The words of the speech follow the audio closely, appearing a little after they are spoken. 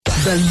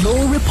The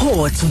Law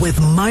Report with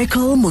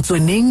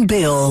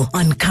Motsoeneng-Bill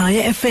on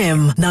Kaya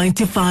FM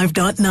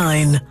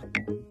 95.9.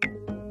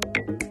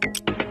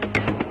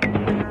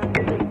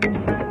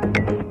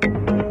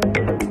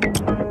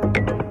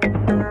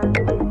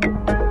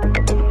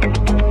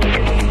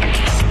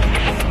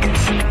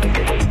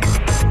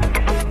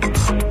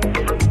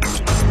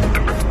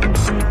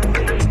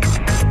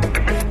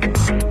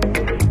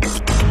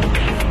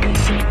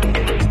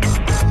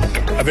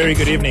 A very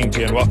good evening to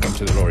you and welcome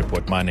to the Law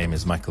Report. My name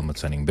is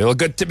Motsoeneng-Bill.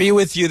 Good to be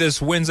with you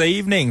this Wednesday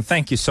evening.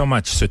 Thank you so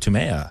much,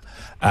 Sotumea,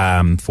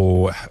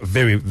 for a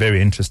very,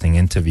 very interesting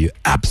interview.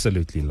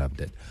 Absolutely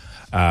loved it.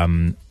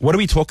 What are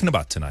we talking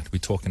about tonight? We're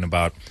talking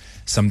about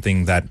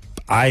something that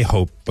I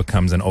hope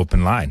becomes an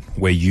open line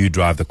where you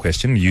drive the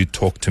question. You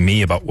talk to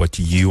me about what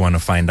you want to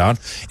find out.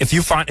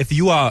 If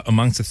you are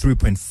amongst the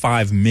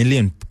 3.5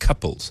 million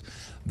couples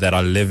that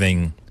are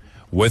living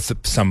with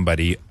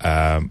somebody,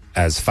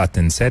 as Fout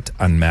said,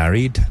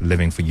 unmarried,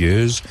 living for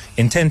years,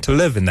 intend to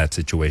live in that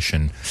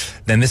situation,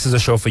 then this is a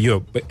show for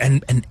you.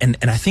 And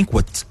I think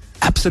what's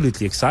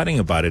absolutely exciting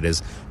about it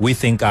is we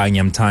think but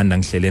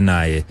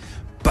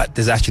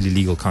there's actually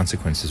legal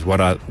consequences.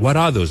 What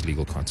are those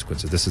legal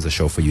consequences? This is a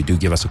show for you. Do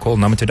give us a call.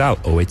 Number to dial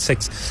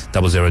 086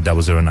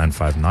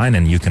 000959,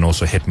 and you can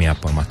also hit me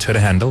up on my Twitter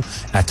handle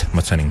at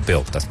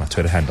Motsoeneng-Bill. That's my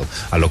Twitter handle.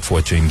 I look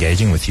forward to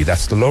engaging with you.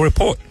 That's the Law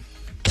Report.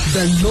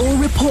 The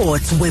Law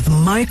Report with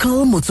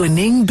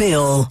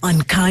Motsoeneng-Bill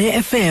on Kaya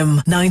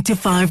FM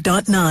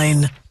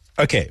 95.9.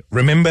 Okay,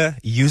 remember,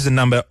 use the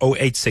number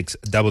 086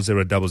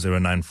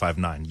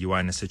 000959. You are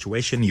in a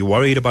situation, you're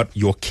worried about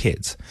your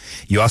kids.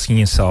 You're asking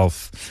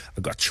yourself,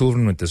 I've got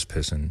children with this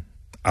person.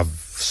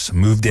 I've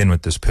moved in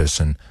with this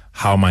person.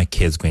 How are my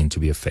kids going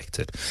to be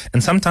affected?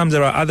 And sometimes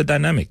there are other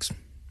dynamics.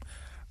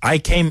 I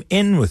came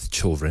in with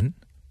children,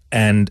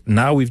 and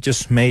now we've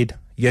just made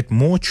yet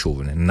more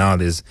children, and now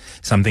there's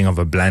something of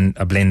a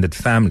blended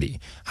family.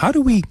 How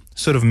do we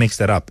sort of mix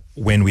that up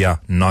when we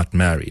are not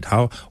married?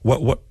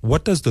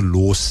 What does the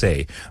law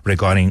say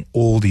regarding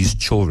all these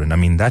children? I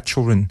mean,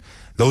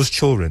 those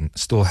children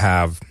still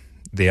have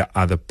their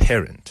other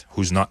parent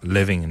who's not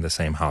living in the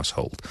same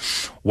household.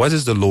 What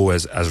is the law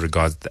as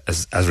regards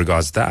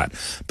that?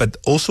 But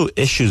also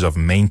issues of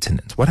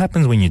maintenance. What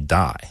happens when you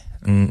die?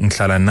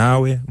 Ngihlala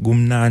nawe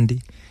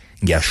gumnandi.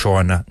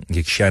 Ngiyashona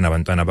ngikushiya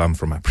nabantwana bami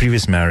from my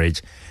previous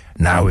marriage,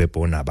 nawe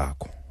bona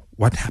bakho.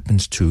 What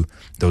happens to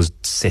those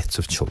sets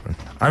of children?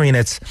 I mean,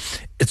 it's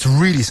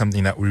really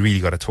something that we really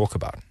got to talk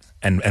about.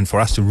 And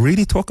for us to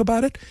really talk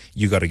about it,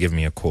 you got to give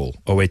me a call,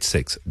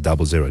 086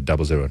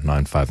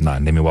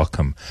 000959. Let me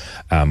welcome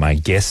my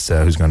guest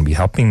who's going to be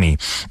helping me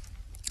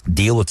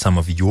deal with some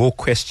of your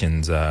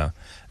questions,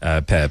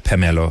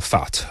 Phemelo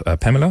Fout.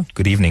 Phemelo,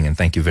 good evening, and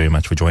thank you very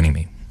much for joining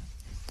me.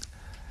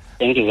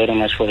 Thank you very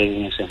much for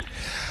having me, sir.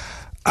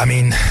 I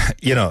mean,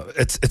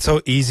 it's so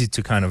easy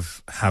to kind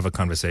of have a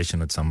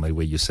conversation with somebody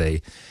where you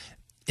say,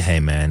 hey,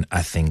 man,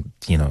 I think,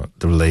 the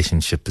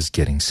relationship is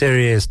getting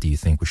serious. Do you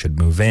think we should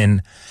move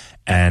in?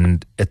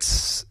 And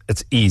it's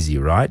easy,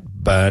 right?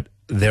 But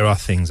there are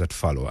things that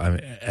follow.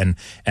 And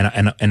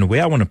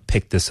where I want to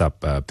pick this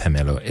up,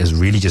 Phemelo, is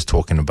really just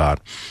talking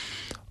about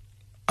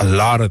a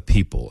lot of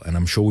people, and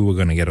I'm sure we were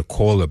going to get a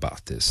call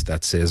about this,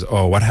 that says,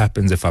 oh, what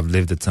happens if I've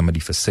lived with somebody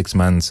for 6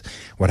 months?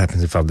 What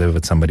happens if I've lived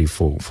with somebody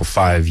for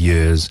 5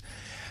 years?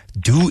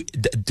 Do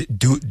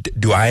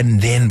I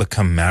then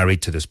become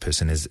married to this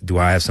person? Do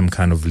I have some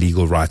kind of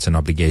legal rights and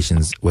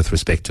obligations with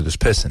respect to this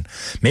person?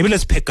 Maybe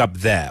let's pick up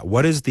there.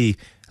 What is the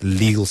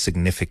legal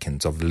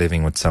significance of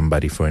living with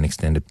somebody for an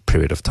extended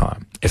period of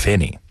time, if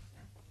any?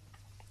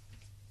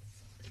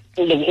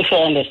 If I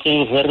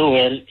understand very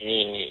well,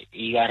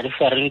 you are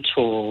referring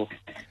to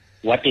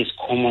what is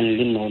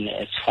commonly known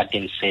as Fout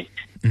set,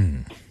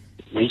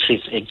 which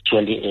is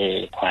actually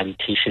a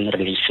cohabitation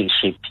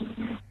relationship,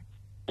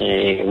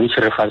 which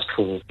refers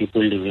to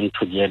people living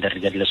together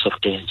regardless of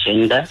their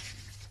gender,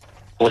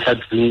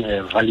 without being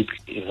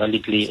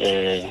validly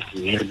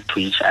married to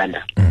each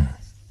other.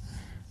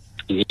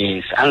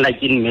 Yes,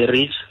 unlike in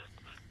marriage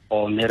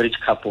or marriage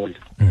couple,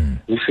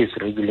 which is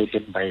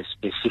regulated by a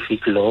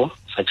specific law,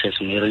 such as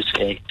Marriage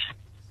Act,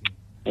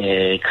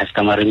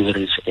 Customary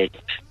Marriage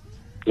Act.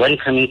 When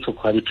coming to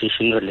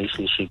cohabitation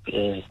relationship,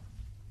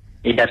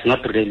 it does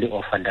not really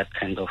offer that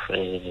kind of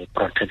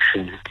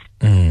protection.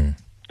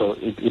 So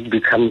it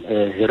becomes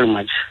very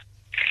much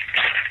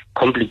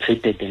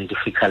complicated and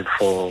difficult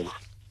for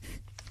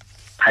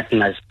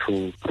partners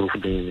to prove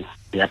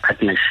their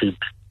partnership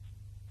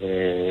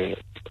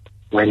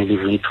when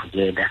living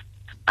together,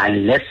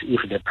 unless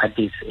if the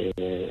parties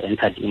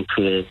entered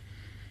into a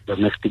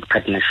domestic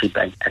partnership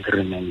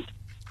agreement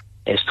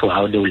as to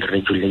how they will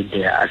regulate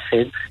their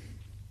assets,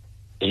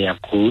 their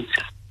goods,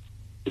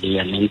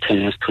 their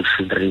maintenance to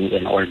children,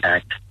 and all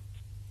that.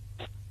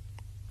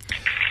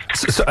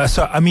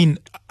 So I mean,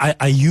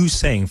 are you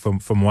saying,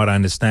 from what I'm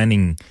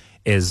understanding,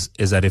 is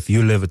that if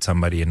you live with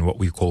somebody in what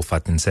we call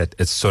Fout set,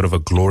 it's sort of a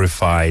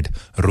glorified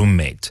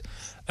roommate.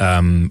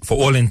 For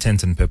all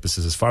intents and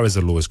purposes, as far as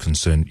the law is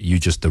concerned, you're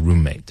just the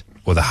roommate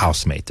or the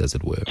housemate, as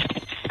it were.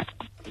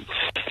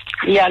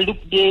 Yeah, look,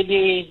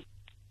 the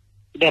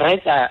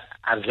rights are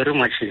very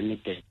much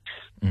limited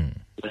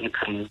when it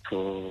comes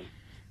to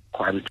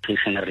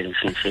cohabitation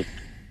relationship.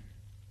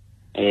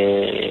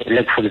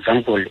 Like, for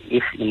example,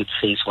 if in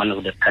case one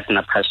of the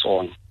partner pass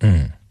on,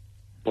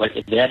 well,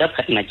 the other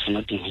partner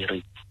cannot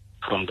inherit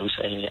from those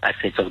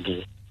assets of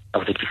the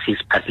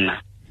deceased partner,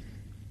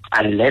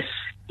 unless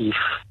if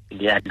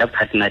the other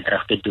partner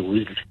drafted the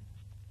will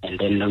and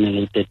then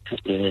nominated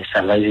the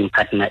surviving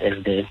partner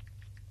as the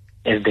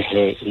heir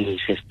in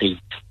his estate,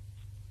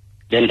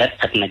 then that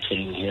partner can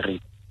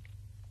inherit.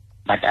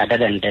 But other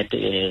than that,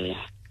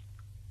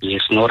 he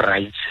has no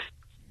rights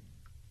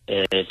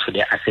to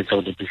the assets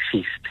of the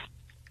deceased,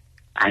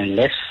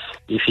 unless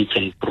if he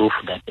can prove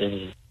that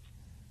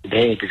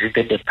there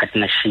existed a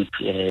partnership,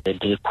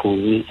 they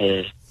co-own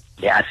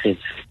the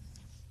assets.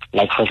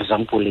 Like, for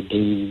example,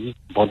 they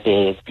bought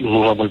a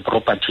movable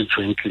property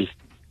jointly.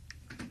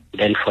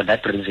 Then for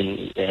that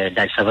reason,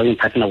 that surviving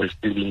partner will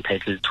still be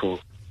entitled to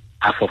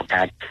half of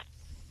that.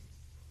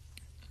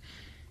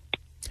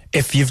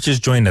 If you've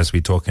just joined us,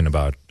 we're talking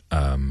about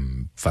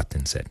Fout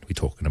said. We're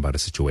talking about a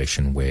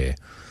situation where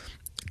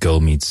girl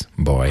meets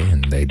boy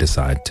and they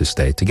decide to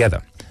stay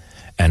together.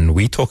 And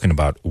we're talking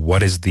about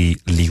what is the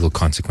legal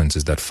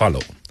consequences that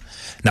follow.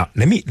 Now,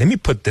 let me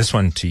put this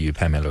one to you,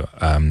 Phemelo.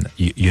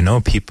 You know,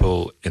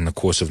 people in the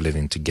course of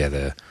living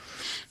together,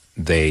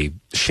 they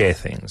share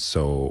things.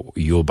 So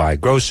you'll buy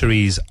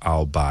groceries,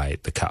 I'll buy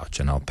the couch,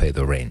 and I'll pay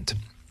the rent.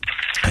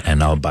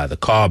 And I'll buy the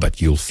car,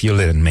 but you'll fuel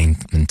it and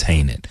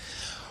maintain it.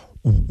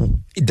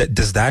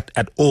 Does that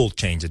at all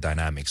change the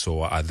dynamics,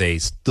 or are they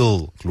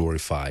still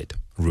glorified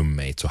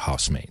roommates or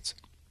housemates?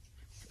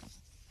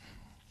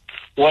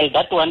 Well,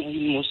 that one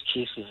in most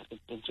cases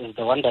is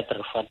the one that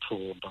referred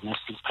to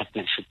domestic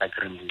partnership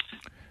agreements.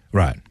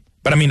 Right.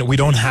 But I mean, we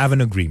don't have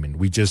an agreement.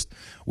 We just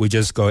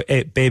go,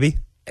 hey, baby,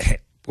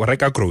 wa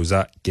reka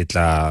cruiser, ke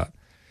tla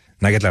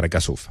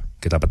reka sofa,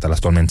 ke tla patala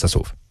installments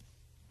sofa.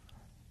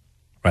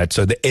 Right,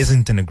 so there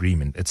isn't an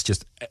agreement. It's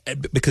just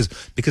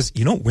because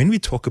you know, when we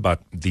talk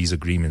about these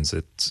agreements,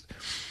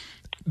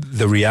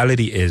 the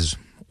reality is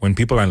when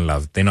people are in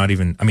love, they're not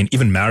even. I mean,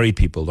 even married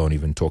people don't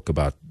even talk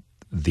about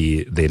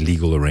their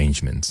legal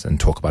arrangements and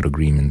talk about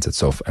agreements and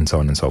so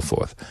on and so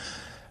forth.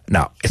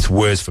 Now, it's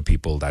worse for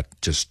people that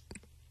just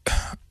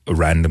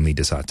randomly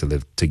decide to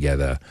live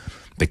together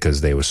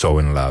because they were so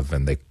in love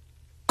and they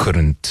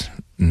couldn't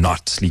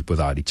not sleep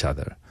without each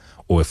other.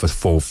 Or if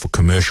for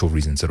commercial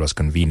reasons it was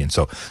convenient.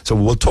 So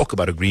we'll talk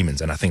about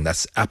agreements, and I think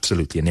that's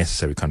absolutely a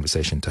necessary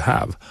conversation to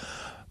have.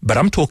 But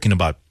I'm talking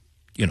about,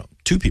 you know,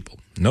 two people,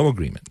 no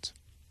agreement,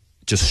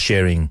 just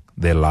sharing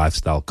their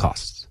lifestyle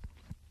costs.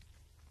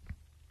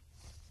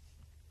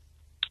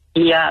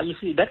 Yeah, you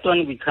see, that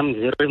one becomes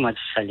very much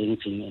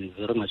challenging and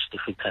very much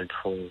difficult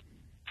for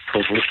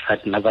both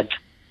partners. But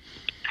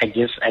I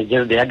guess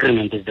the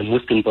agreement is the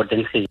most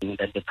important thing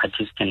that the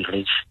parties can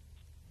reach.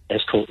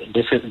 As to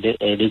this is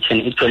they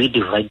can actually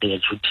divide their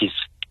duties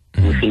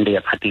within their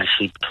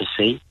partnership to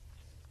say,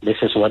 this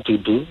is what you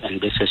do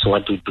and this is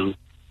what you do.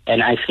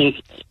 And I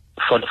think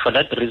for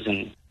that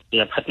reason,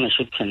 their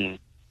partnership can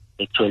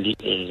actually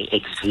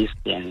exist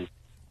and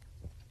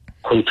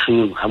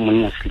continue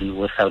harmoniously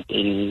without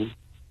any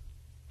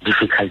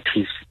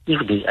difficulties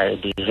if they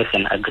have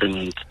an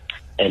agreement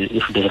and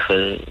if they have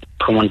a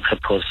common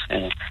purpose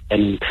and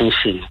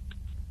intention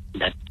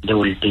that they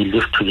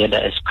live together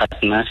as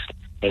partners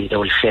and they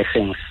will share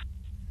things.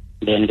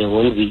 Then there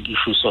won't be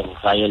issues of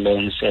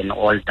violence and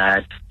all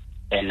that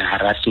and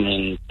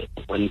harassment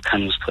when it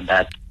comes to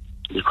that,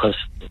 because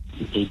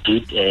they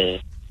did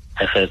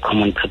have a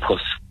common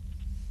purpose.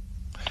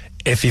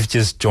 If you've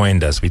just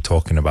joined us, we're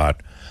talking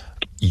about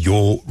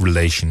your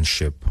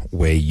relationship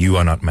where you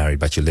are not married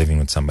but you're living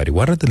with somebody.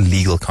 What are the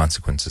legal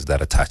consequences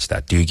that attach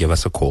that? Do you give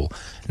us a call?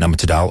 Number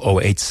to dial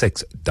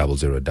 086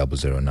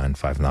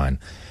 0000959.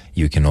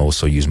 You can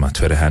also use my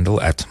Twitter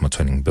handle at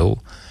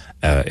Motsoeneng-Bill.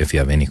 If you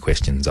have any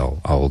questions,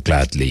 I'll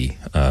gladly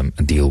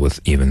deal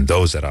with even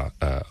those that are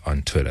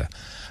on Twitter.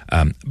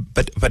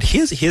 But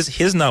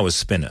here's now a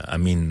spinner. I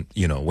mean,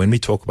 you know, when we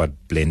talk about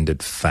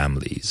blended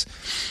families,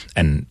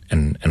 and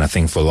I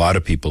think for a lot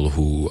of people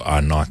who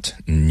are not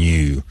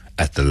new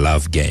at the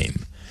love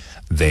game,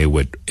 they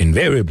would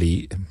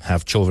invariably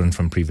have children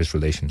from previous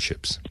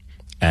relationships,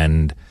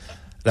 and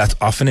that's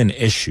often an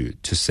issue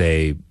to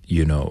say,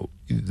 you know,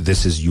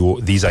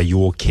 these are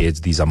your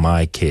kids, these are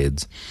my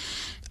kids.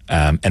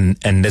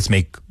 And let's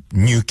make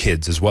new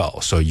kids as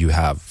well. So you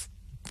have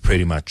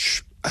pretty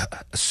much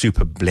a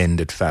super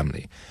blended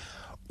family.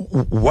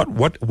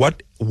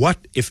 What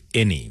if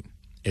any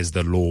is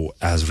the law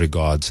as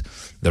regards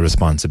the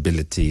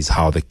responsibilities,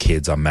 how the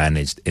kids are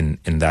managed in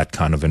that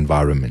kind of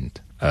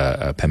environment,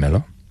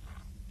 Phemelo?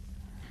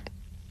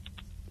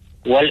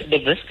 Well, the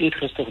best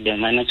interest of the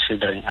minor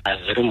children are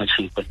very much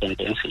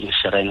important and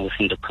enshrined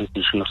within the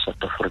Constitution of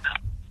South Africa.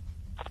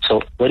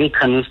 So when it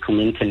comes to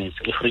maintenance,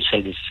 every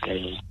child is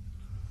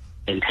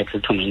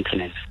entitled to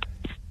maintenance,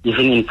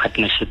 even in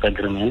partnership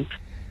agreement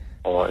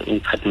or in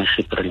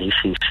partnership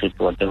relationship,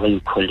 whatever you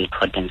call it,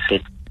 what and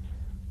said.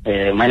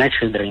 minor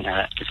children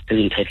are still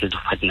entitled to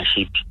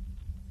partnership.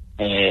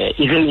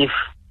 Even if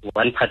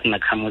one partner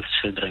comes with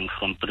children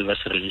from previous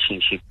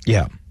relationship,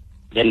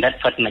 then that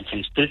partner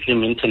can still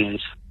claim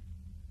maintenance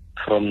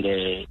from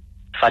the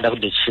father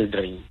of the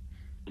children,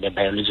 the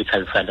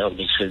biological father of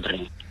the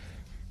children.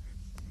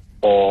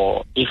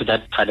 Or if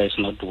that father is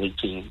not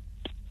working,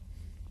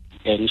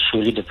 then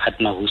surely the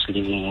partner who's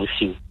living with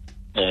you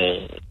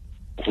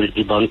will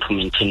be bound to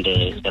maintain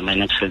the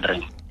minor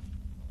children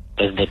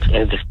as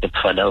the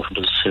stepfather of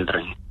those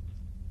children.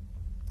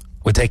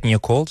 We're taking your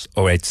calls,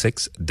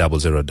 086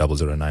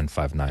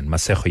 00959.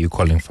 Masego, you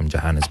calling from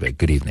Johannesburg.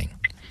 Good evening.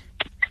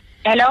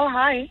 Hello,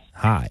 hi.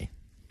 Hi.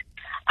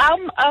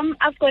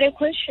 I've got a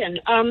question.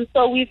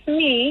 So with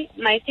me,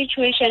 my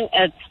situation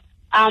is,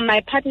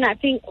 my partner, I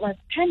think it was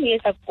 10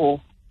 years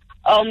ago,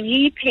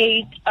 he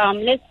paid,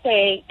 let's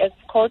say, a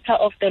quarter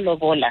of the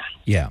lobola.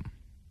 Yeah.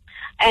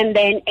 And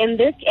then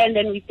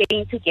we're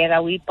staying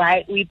together. We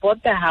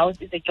bought the house.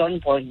 It's a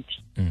joint bond.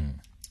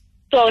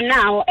 So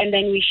now, and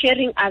then we're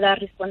sharing other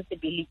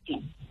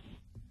responsibilities.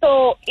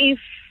 So if,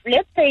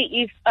 let's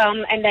say,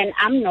 and then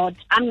I'm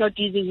not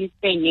using his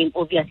surname,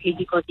 obviously,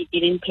 because he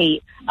didn't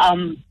pay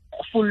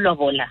full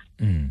lobola.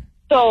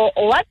 So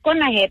what's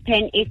gonna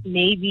happen if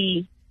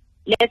maybe,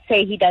 let's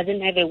say, he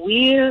doesn't have a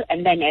will,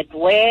 and then at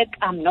work,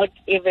 I'm not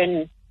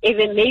even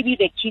maybe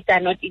the kids are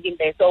not even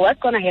there. So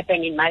what's gonna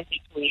happen in my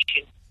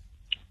situation?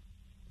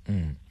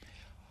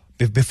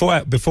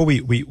 Before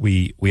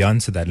we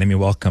answer that, let me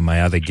welcome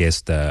my other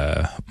guest,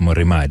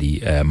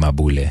 Morimadi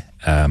Mabule.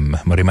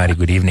 Morimadi,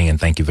 good evening, and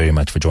thank you very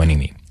much for joining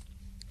me.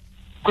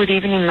 Good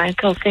evening,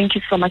 Michael. Thank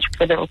you so much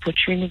for the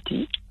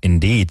opportunity.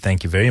 Indeed,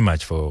 thank you very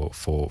much for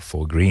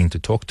agreeing to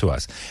talk to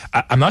us.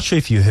 I'm not sure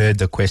if you heard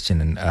the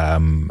question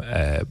from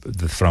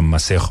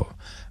Masego,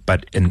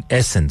 but in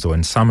essence or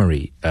in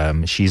summary,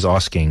 she's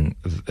asking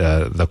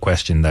the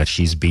question that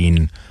she's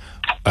been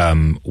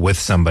with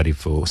somebody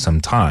for some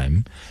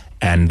time,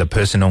 and the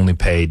person only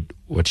paid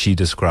what she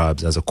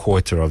describes as a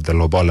quarter of the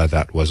lobola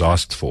that was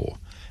asked for.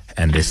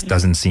 And this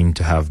doesn't seem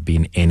to have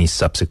been any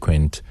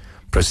subsequent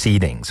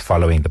proceedings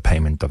following the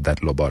payment of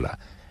that lobola.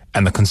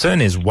 And the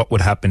concern is, what would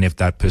happen if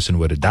that person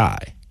were to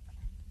die?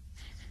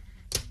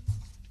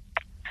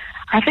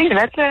 I think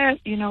that's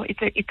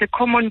it's a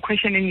common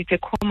question, and it's a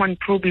common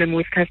problem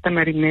with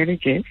customary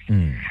marriages.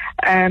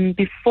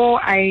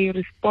 Before I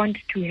respond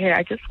to her,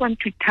 I just want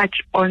to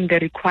touch on the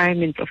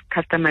requirements of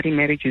customary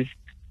marriages.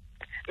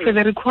 So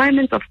the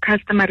requirements of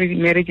customary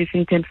marriages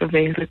in terms of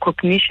the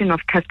Recognition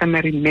of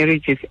Customary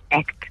Marriages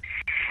Act,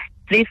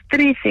 there's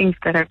three things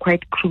that are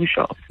quite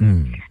crucial.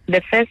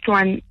 The first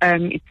one,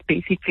 it's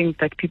basic things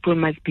that people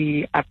must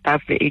be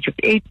above the age of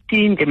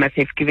 18, they must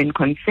have given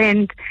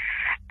consent,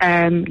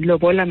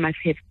 lobola must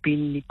have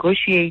been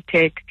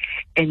negotiated,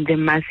 and it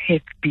must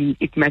have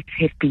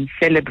been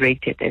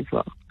celebrated as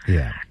well.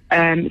 Yeah.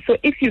 So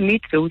if you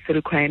meet those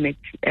requirements,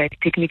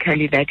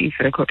 technically that is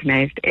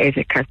recognized as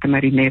a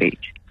customary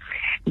marriage.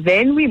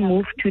 Then we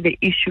move to the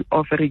issue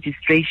of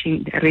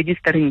registering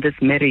this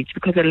marriage,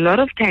 because a lot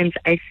of times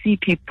I see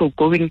people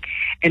going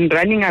and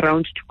running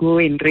around to go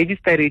and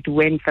register it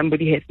when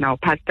somebody has now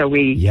passed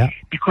away,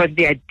 because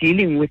they are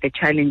dealing with a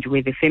challenge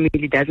where the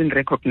family doesn't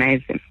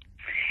recognize them.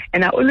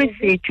 And I always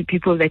say to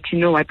people that, you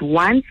know what,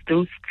 once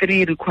those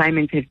three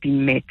requirements have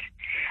been met,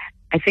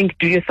 I think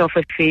do yourself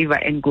a favor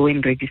and go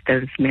and register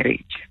this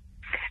marriage.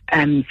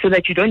 So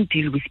that you don't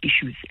deal with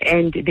issues.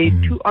 And there's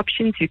two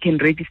options. You can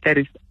register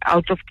it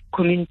out of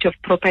community of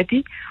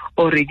property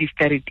or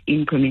register it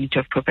in community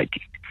of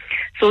property,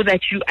 so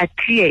that you are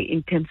clear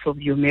in terms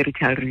of your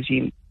marital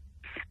regime.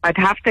 But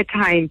half the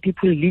time,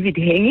 people leave it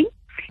hanging.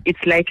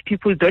 It's like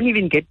people don't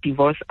even get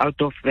divorced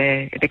out of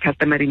the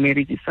customary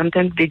marriages.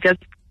 Sometimes they just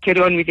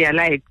carry on with their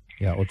lives.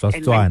 Yeah,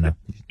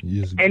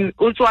 and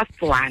also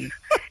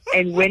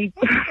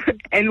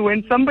and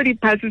when somebody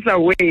passes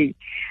away,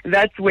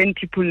 that's when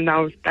people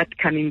now start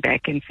coming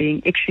back and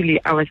saying,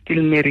 actually, I was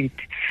still married.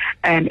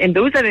 And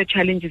those are the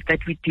challenges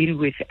that we deal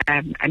with,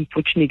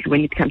 unfortunately,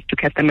 when it comes to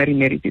customary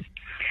marriages.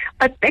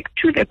 But back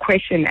to the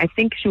question, I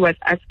think she was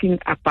asking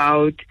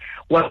about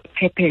what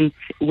happens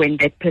when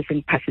that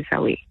person passes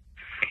away.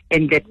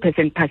 And that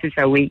person passes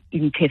away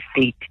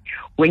intestate.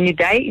 When you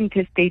die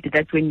intestate,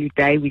 that's when you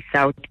die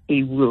without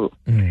a will.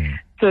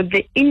 So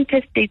the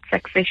Intestate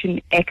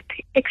Succession Act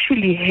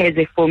actually has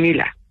a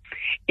formula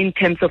in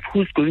terms of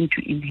who's going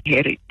to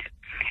inherit.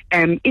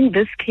 In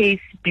this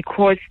case,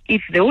 because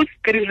if those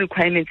three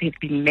requirements have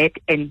been met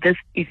and this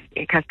is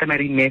a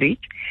customary marriage,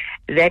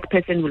 that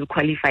person will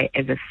qualify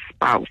as a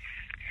spouse.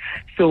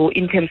 So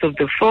in terms of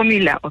the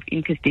formula of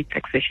intestate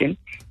succession,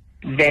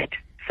 that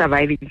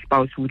surviving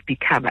spouse would be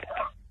covered.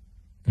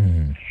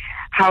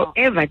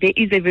 However, there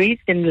is a very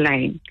thin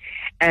line,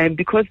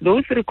 because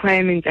those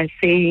requirements are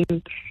saying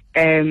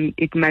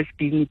it must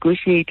be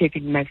negotiated,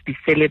 it must be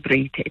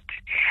celebrated.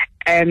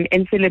 And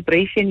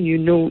celebration,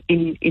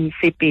 in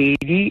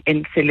Sepedi,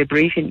 and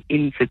celebration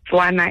in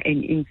Setswana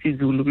and in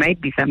Sizulu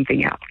might be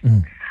something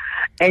else.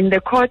 And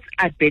the courts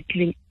are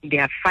battling. They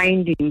are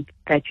finding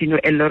that,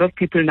 a lot of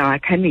people now are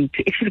coming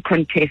to actually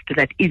contest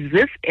that, is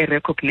this a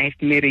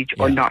recognized marriage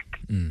or not?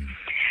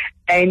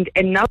 And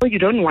now you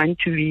don't want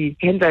to be,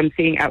 hence I'm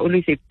saying, I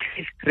always say,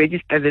 please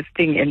register this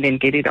thing and then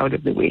get it out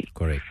of the way.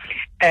 Correct.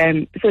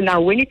 So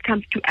now when it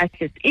comes to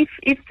assets, if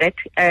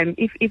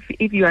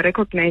you are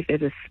recognized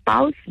as a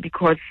spouse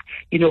because,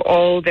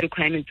 all the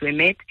requirements were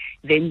met,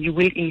 then you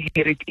will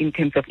inherit in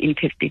terms of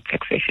intestate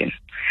succession.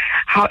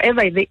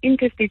 However, the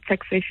intestate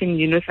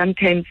succession,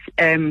 sometimes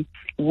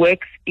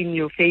works in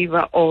your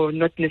favor or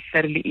not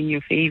necessarily in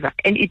your favor.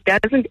 And it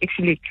doesn't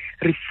actually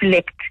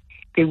reflect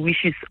the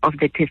wishes of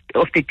the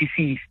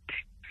deceased.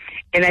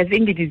 And I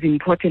think it is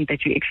important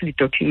that you actually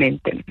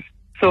document them.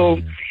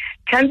 So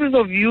chances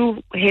that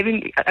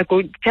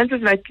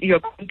you're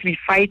going to be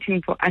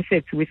fighting for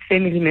assets with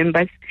family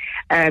members,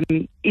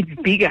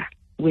 it's bigger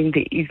when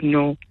there is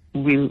no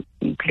will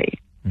in place.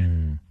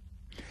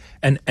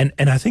 And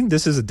I think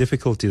this is a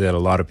difficulty that a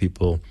lot of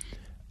people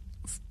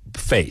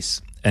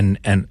face, and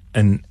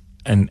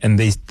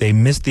they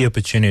miss the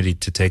opportunity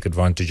to take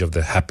advantage of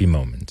the happy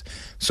moment.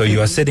 So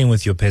you are sitting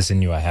with your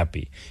person, you are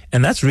happy,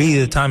 and that's really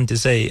the time to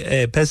say,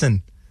 "Hey,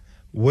 person,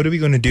 what are we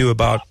going to do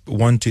about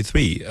 1, 2,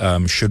 3?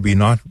 Should we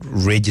not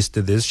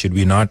register this? Should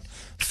we not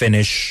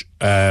finish?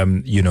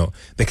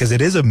 Because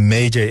it is a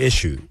major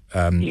issue.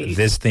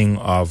 This thing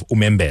of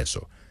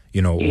umembeso,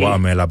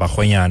 wamela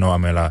bakhonyana,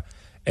 wamela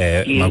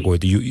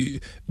magodi,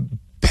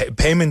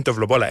 payment of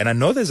lobola. And I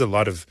know there's a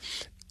lot of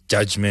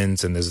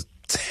judgments and there's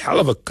a hell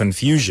of a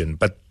confusion,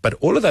 but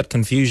all of that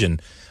confusion,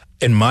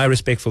 in my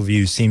respectful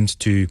view, seems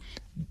to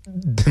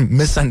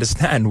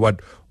misunderstand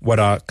what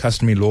our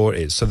customary law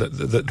is. So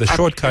the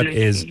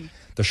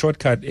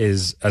shortcut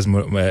is, as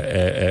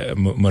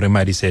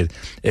Morimadi said,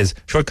 is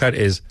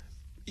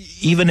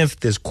even if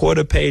there's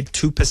quarter paid,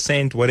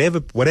 2%,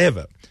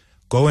 whatever,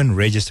 go and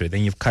register it.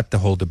 Then you've cut the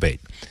whole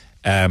debate.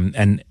 So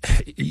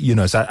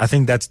I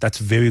think that's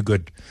very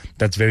good.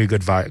 That's very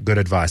good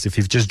advice. If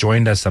you've just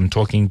joined us, I'm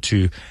talking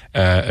to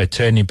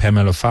attorney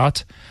Phemelo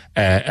Fout,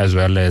 as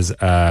well as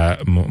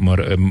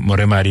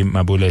Moremari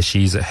Mabule.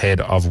 She's head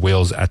of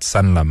Wills at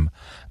Sanlam.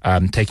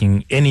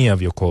 Taking any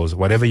of your calls,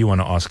 whatever you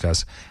want to ask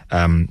us.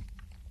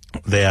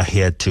 They are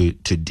here to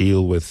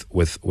deal with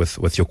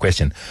your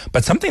question.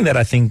 But something that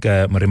I think,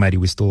 Moremari,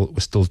 we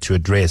still to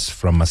address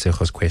from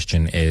Masejo's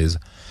question is,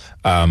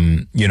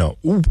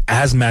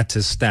 as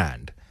matters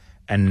stand,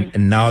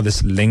 and now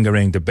this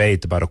lingering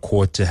debate about a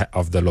quarter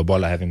of the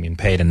lobola having been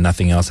paid and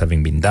nothing else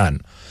having been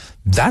done,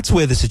 that's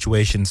where the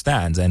situation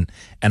stands. And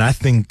I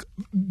think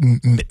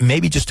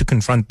maybe just to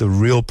confront the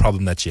real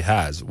problem that she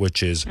has,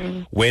 which is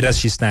where does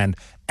she stand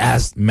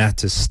as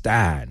matters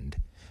stand?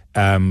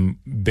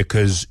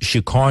 Because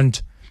she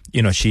can't,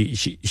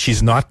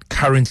 she's not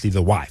currently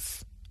the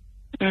wife,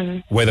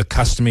 whether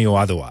customary or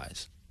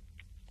otherwise.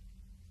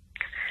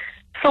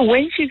 So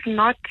when she's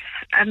not,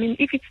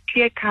 if it's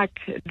clear cut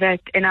that,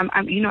 and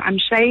I'm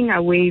shying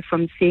away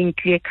from saying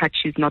clear cut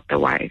she's not the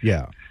wife.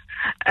 Yeah.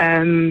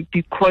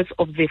 Because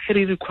of the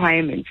 3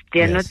 requirements,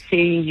 they are not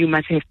saying you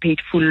must have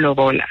paid full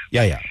lobola.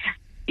 Yeah.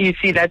 You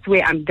see, that's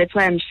why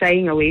I'm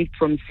shying away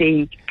from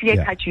saying clear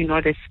cut you're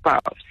not a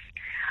spouse.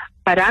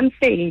 But I'm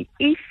saying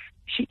if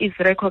she is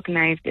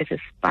recognized as a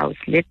spouse,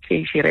 let's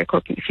say she's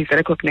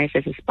recognized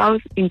as a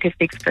spouse,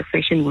 interstate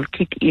succession will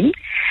kick in,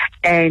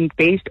 and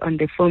based on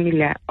the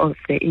formula of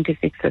the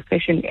Interstate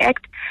Succession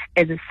Act,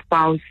 as a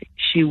spouse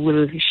she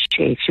will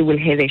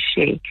have a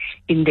share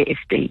in the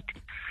estate.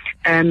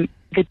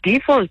 The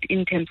default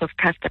in terms of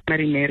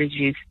customary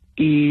marriages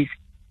is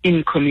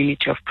in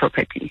community of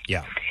property.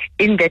 Yeah.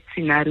 In that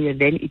scenario,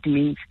 then it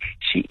means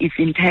she is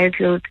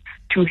entitled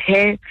to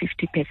her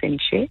 50%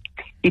 share.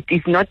 It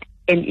is not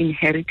an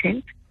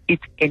inheritance,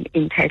 it's an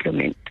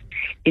entitlement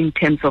in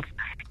terms of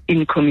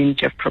in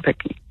community of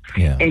property.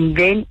 Yeah. And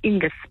then in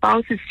the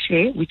spouse's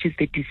share, which is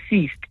the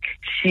deceased,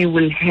 she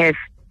will have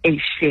a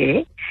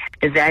share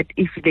that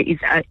if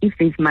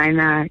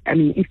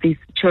there's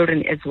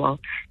children as well,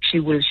 she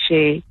will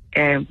share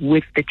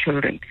with the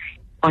children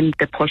on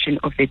the portion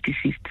of the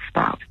deceased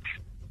spouse.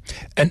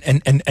 And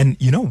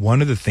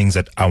one of the things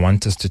that I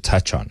want us to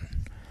touch on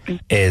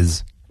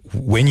is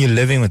when you're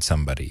living with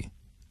somebody,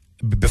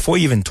 before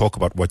you even talk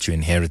about what you're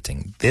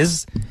inheriting,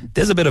 there's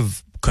a bit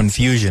of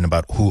confusion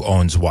about who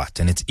owns what,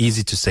 and it's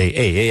easy to say,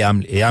 hey,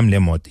 I'm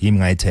lemot, him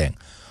ngaiteng,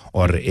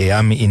 or hey,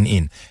 I'm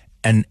in.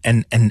 And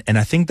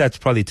I think that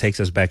probably takes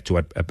us back to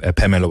what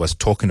Phemelo was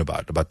talking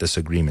about this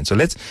agreement. So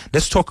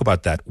let's talk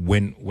about that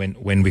when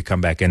we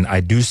come back. And I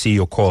do see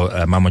your call,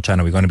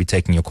 Mamochana. We're going to be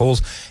taking your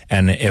calls.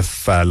 And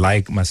if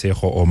like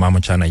Masejo or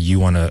Mamochana, you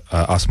want to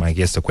ask my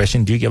guest a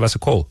question, do give us a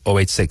call,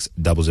 086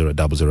 00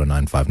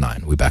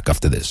 00959. We're back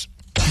after this.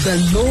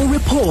 The Law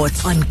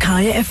Report on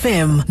Kaya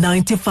FM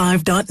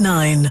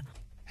 95.9.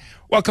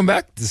 Welcome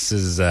back. This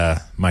is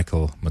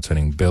Michael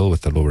Motsoeneng-Bill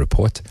with the Law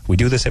Report. We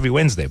do this every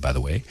Wednesday, by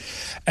the way.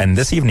 And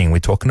this evening, we're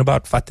talking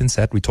about Fout and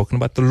Sat. We're talking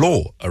about the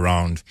law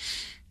around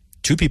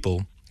 2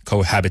 people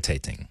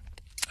cohabitating,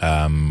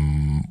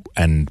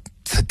 and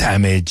the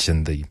damage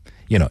and the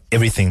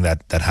everything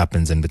that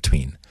happens in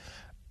between.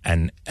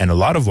 And a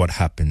lot of what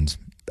happens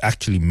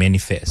actually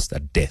manifests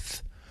at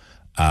death,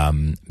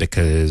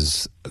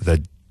 because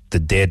the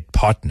dead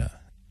partner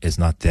is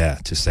not there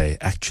to say,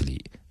 actually,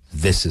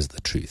 this is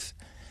the truth.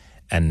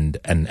 And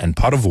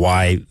part of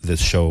why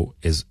this show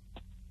is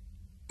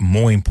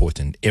more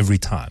important every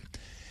time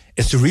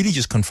is to really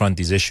just confront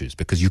these issues,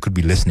 because you could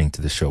be listening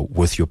to the show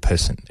with your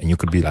person and you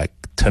could be like,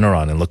 turn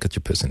around and look at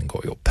your person and go,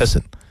 yo,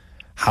 person,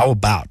 how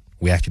about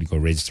we actually go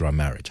register our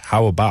marriage?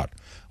 How about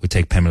we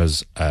take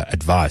Pamela's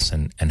advice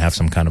and have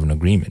some kind of an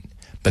agreement?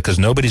 Because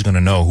nobody's going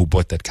to know who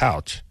bought that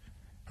couch,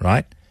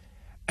 right?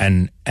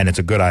 And it's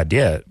a good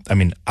idea. I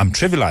mean, I'm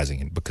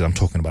trivializing it because I'm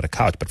talking about a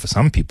couch, but for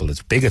some people,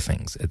 it's bigger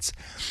things. It's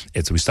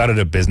we started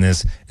a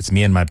business. It's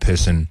me and my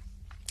person.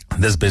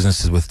 This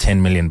business is worth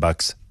 10 million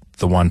bucks.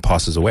 The one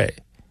passes away,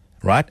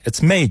 right?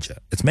 It's major.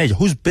 It's major.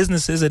 Whose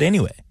business is it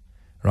anyway,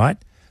 right?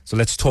 So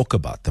let's talk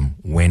about them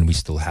when we're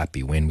still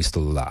happy, when we're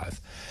still alive.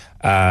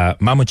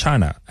 Mamu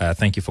Chana,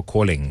 thank you for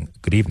calling.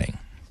 Good evening.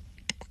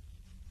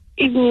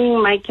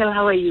 Evening, Michael.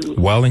 How are you?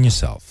 Well, and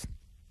yourself?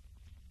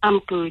 I'm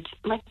good.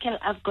 Michael,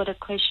 I've got a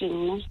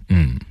question.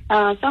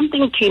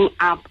 Something came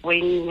up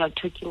when you were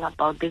talking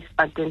about this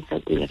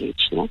pattern-set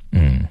marriage. No?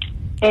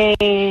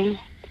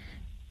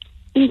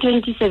 In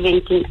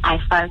 2017, I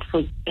filed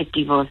for a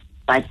divorce,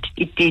 but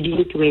it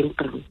didn't went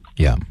through.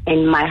 Yeah.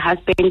 And my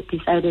husband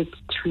decided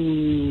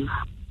to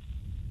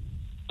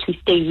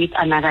stay with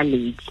another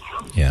lady.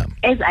 Yeah.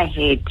 As I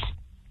heard,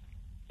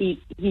 he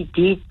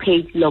did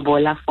pay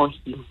lobola for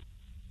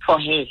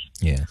her.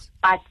 Yes.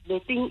 But the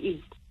thing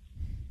is,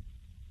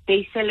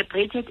 they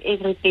celebrated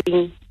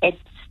everything at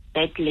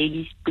that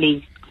lady's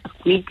place.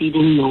 We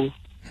didn't know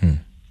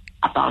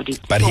about it.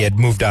 But he had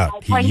moved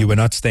out. You were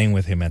not staying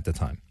with him at the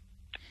time?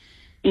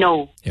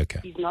 No. Okay.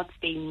 He's not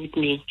staying with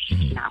me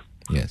now.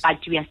 Yes. But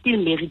we are still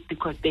married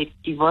because the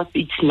divorce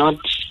is not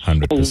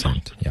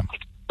 100%. Yeah.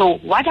 So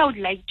what I would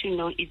like to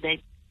know is that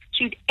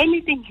should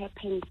anything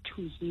happen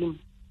to him,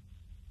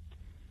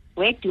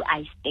 where do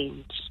I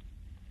stand?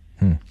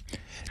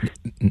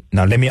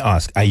 Now, let me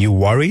ask, are you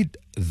worried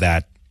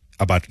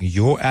about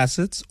your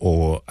assets,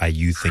 or are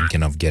you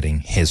thinking of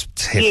getting his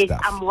Yes,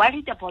 stuff? I'm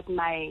worried about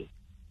my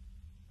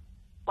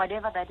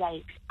whatever that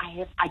I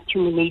have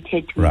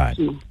accumulated with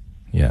him.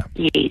 Yeah.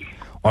 Yes.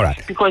 All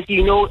right. Because,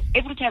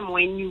 every time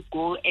when you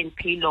go and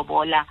pay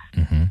lobola,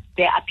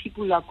 there are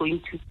people who are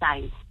going to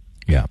sign.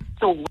 Yeah.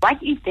 So what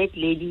if that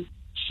lady,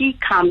 she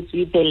comes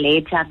with a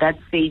letter that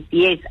says,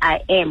 yes, I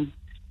am.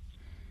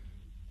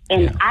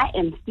 And I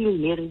am still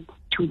married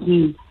to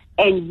him.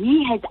 And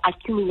he has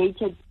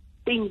accumulated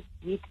things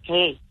with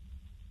her.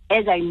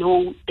 As I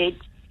know that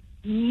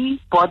he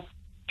bought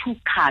 2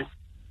 cars.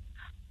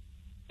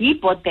 He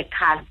bought the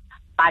cars,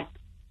 but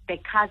the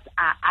cars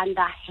are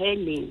under her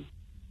name.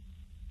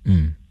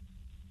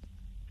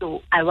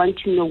 So I want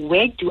to know,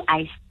 where do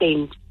I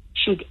stand?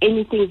 Should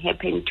anything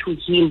happen to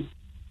him?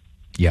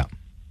 Yeah.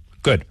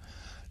 Good.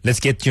 Let's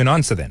get you an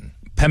answer then.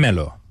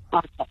 Phemelo,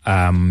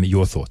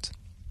 your thoughts?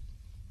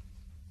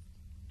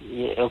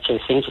 Yeah, okay,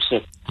 thank you,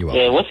 sir.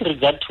 With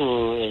regard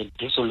to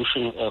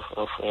dissolution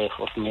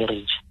of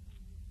marriage,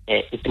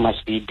 it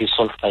must be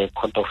dissolved by a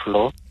court of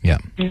law. Yeah.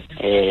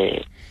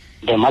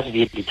 There must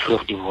be a decree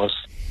of divorce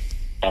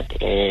that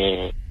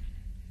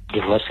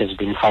divorce has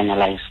been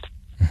finalized.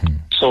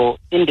 So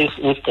in this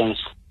instance,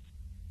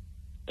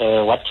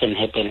 what can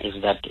happen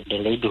is that the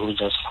lady who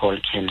just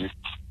called can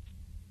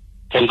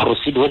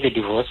proceed with the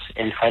divorce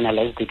and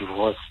finalize the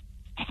divorce.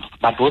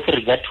 But with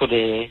regard to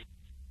the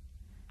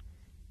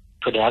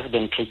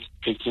husband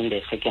taking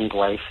the second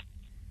wife,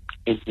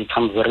 it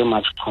becomes very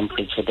much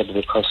complicated,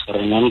 because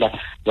remember,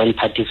 when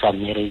parties are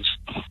married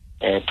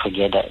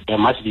together, there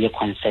must be a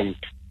consent.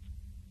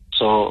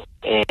 So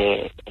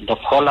the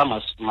caller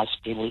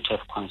must be able to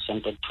have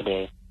consented to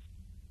the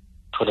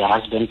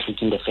husband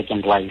taking the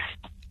second wife,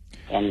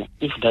 and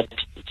if that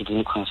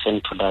didn't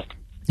consent to that.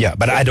 Yeah,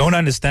 but I don't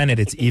understand it.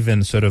 It's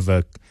even sort of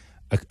a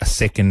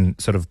second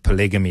sort of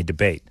polygamy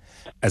debate.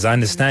 As I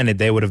understand it,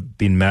 they would have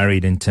been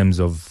married in terms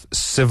of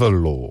civil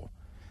law.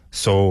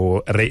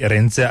 So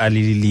Rentse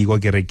aliligo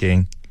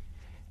kerekeng,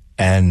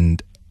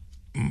 and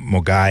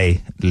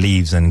Mogai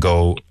leaves and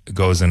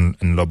goes and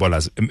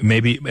lobolas.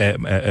 Maybe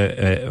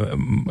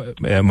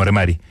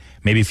Moremari,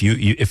 maybe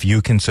if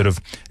you can sort of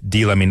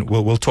deal. I mean,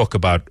 we'll talk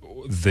about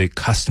the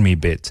customary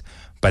bit,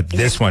 but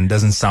this one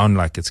doesn't sound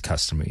like it's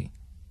customary.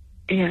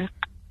 Yeah.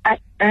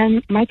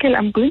 Michael,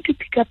 I'm going to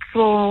pick up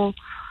from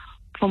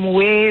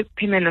where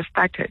Phemelo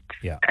started,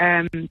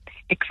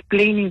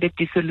 explaining the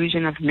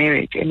dissolution of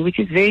marriage, and which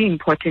is very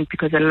important,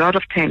 because a lot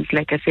of times,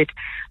 like I said,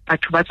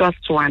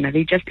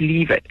 they just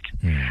leave it,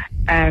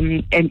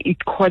 and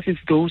it causes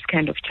those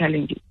kind of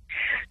challenges.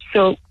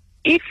 So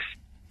if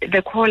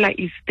the caller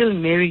is still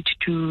married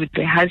to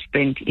the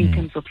husband in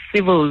terms of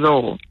civil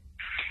law,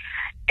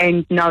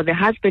 and now the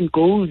husband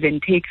goes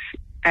and takes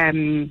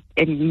and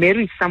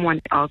marries someone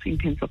else in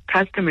terms of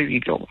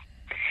customary law,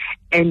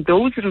 and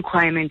those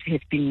requirements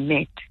have been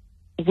met.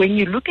 When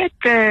you look at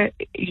the,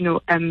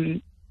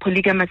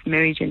 polygamous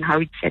marriage and how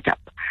it's set up,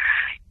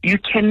 you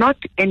cannot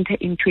enter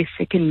into a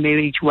second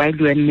marriage while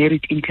you are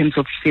married in terms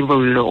of civil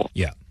law.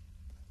 Yeah.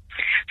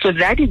 So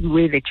that is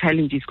where the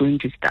challenge is going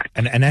to start.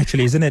 And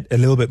actually, isn't it a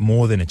little bit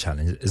more than a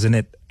challenge? Isn't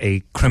it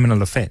a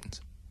criminal offense?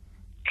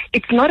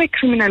 It's not a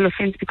criminal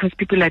offense because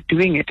people are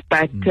doing it,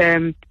 but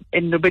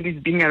and nobody's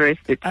being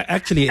arrested.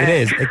 Actually, it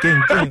is.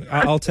 Again,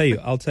 I'll tell you.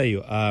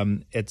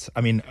 It's.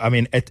 I mean,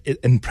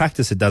 in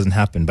practice, it doesn't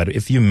happen. But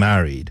if you're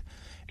married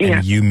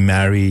and you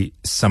marry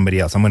somebody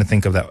else, I'm going to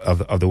think of that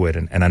of the word,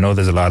 and I know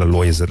there's a lot of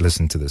lawyers that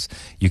listen to this.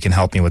 You can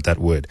help me with that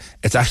word.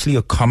 It's actually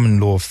a common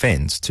law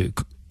offense to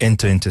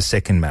enter into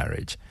second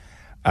marriage.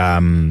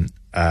 I'm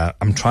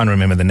trying to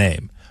remember the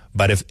name,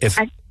 but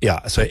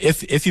so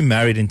if you're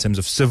married in terms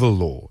of civil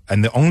law,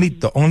 and the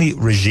only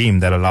regime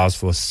that allows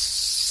for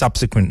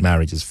subsequent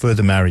marriages,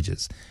 further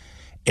marriages,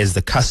 is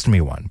the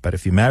customary one. But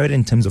if you're married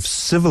in terms of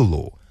civil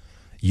law,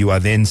 you are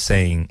then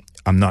saying,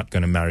 I'm not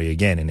going to marry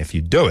again. And if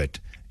you do it,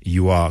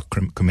 you are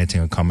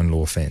committing a common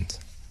law offense.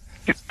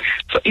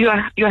 So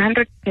you're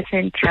 100%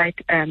 right,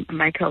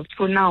 Michael.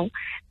 So now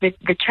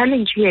the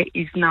challenge here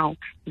is now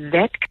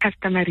that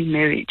customary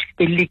marriage,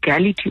 the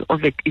legality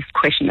of it is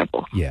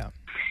questionable. Yeah.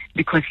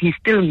 Because he's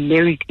still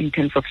married in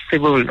terms of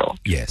civil law.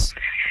 Yes.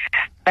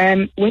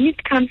 When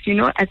it comes,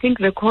 I think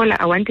the caller,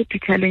 I wanted to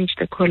challenge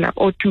the caller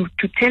or to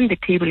turn the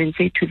table and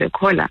say to the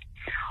caller,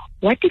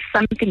 what if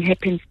something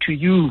happens to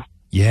you?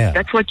 Yeah.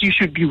 That's what you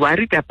should be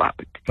worried about.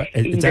 But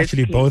it's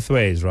actually both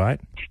ways, right?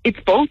 It's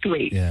both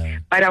ways. Yeah.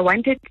 But I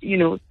wanted,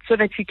 so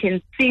that she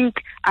can think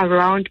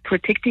around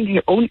protecting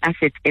her own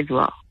assets as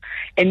well.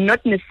 And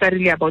not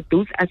necessarily about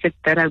those assets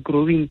that are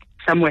growing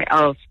somewhere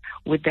else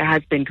with the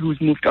husband who's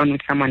moved on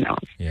with someone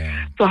else.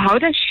 Yeah. So how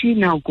does she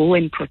now go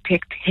and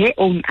protect her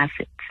own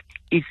assets?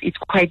 It's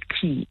quite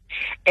key.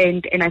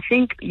 And I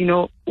think,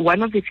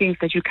 one of the things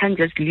that you can't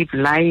just leave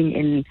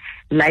lying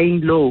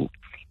low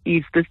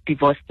is this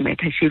divorce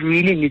matter. She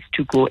really needs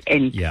to go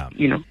and, get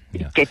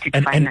it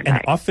finalized.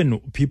 And often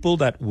people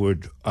that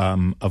would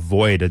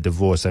avoid a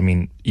divorce,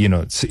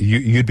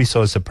 you'd be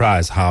so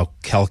surprised how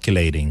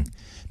calculating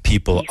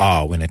people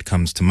are when it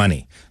comes to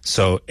money.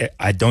 So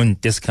I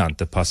don't discount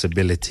the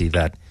possibility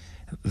that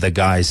the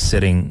guy's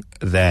sitting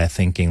there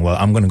thinking, well,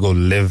 I'm going to go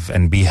live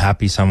and be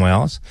happy somewhere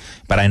else.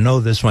 But I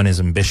know this one is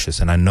ambitious,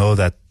 and I know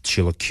that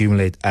she'll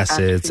accumulate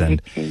assets.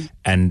 Absolutely.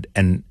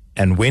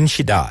 And when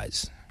she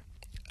dies,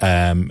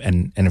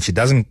 and if she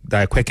doesn't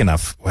die quick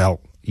enough, well,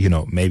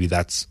 maybe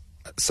that's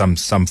some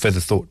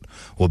further thought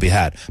will be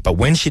had. But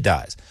when she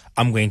dies,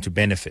 I'm going to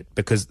benefit,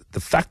 because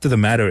the fact of the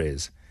matter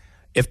is,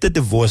 if the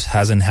divorce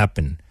hasn't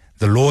happened,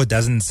 the law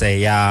doesn't say,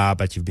 yeah,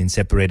 but you've been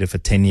separated for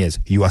 10 years.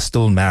 You are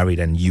still married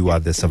and you are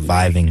the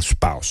surviving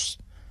spouse.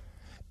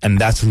 And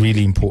that's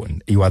really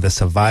important. You are the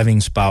surviving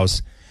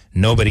spouse.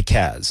 Nobody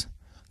cares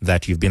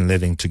that you've been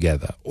living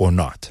together or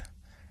not.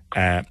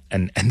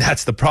 And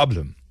that's the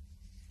problem.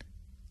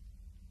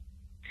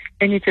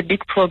 And it's a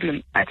big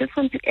problem. I just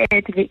want to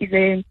add, there is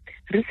a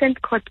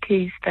recent court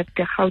case that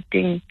the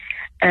Gauteng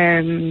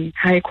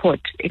High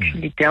Court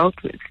actually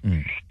dealt with.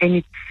 And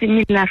it's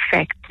similar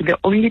facts. The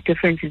only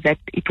difference is that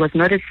it was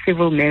not a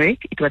civil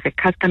marriage, it was a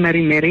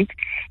customary marriage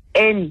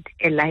and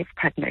a life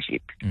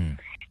partnership.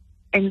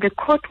 And the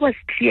court was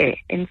clear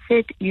and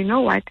said, you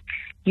know what,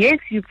 yes,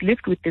 you've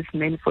lived with this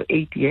man for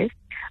 8 years,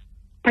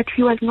 but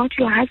he was not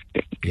your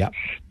husband. Yeah.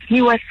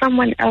 He was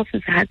someone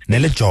else's husband.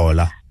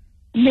 Nelejola.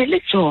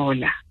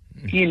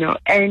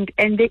 And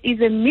there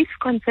is a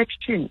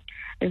misconception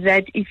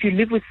that if you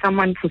live with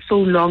someone for so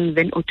long,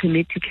 then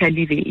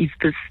automatically there is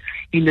this,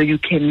 you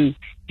can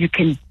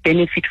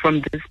benefit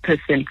from this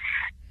person.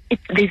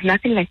 There's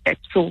nothing like that.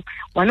 So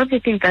one of the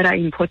things that are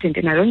important,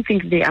 and I don't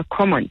think they are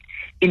common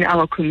in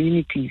our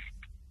communities,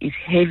 is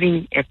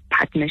having a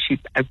partnership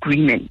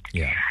agreement,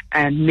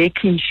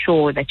 making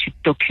sure that you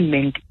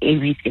document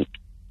everything.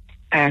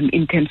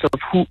 In terms of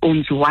who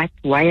owns what,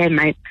 why am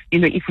I,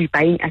 if we're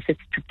buying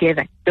assets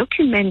together,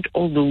 document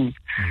all those.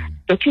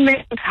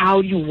 Document how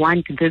you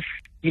want this,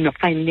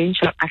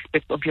 financial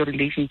aspect of your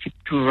relationship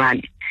to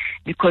run.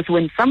 Because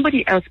when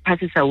somebody else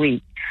passes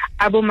away,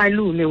 Abo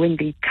Malume, when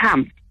they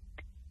come,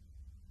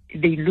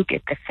 they look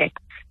at the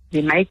facts.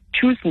 They might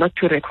choose not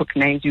to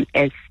recognize you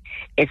as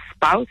a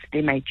spouse.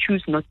 They might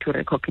choose not to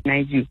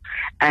recognize you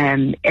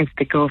as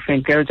the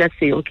girlfriend. They'll just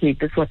say, okay,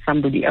 this was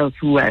somebody else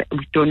who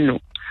we don't know.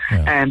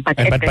 Yeah.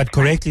 But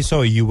correctly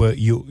so, you were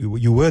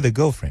the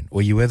girlfriend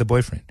or you were the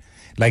boyfriend.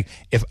 Like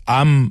if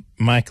I'm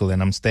Michael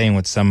and I'm staying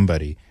with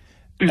somebody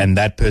and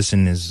that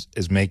person is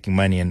making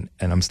money and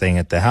I'm staying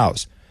at their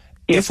house,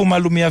 if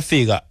umalumia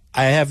figure,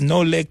 I have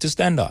no leg to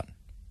stand on.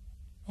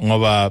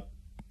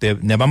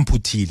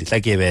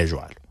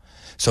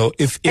 So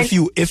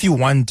if you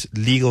want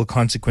legal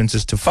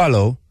consequences to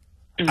follow,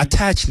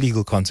 attach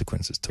legal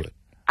consequences to it.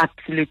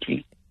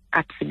 Absolutely.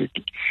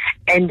 Absolutely.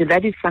 And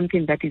that is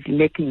something that is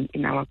lacking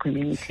in our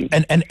community.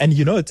 And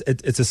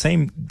it's the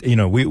same,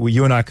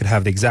 you and I could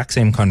have the exact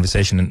same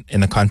conversation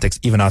in the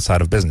context even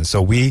outside of business.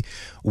 So we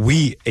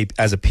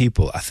as a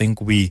people, I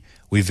think we're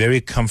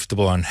very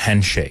comfortable on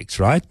handshakes,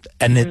 right?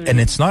 And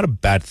it's not a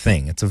bad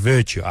thing. It's a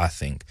virtue, I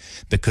think,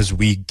 because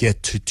we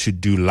get to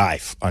do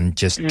life on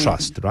just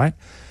trust, right?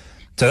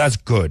 So that's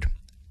good.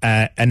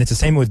 And it's the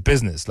same with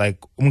business. Like,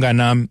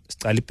 umganam,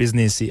 stali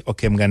business,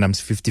 okay, umganam's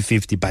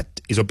 50-50, but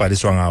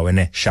isopali wrong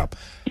awene, sharp.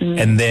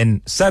 And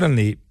then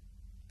suddenly,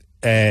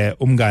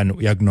 umgan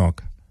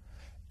yagnok.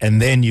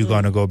 And then you're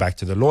going to go back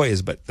to the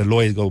lawyers, but the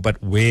lawyers go, but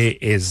where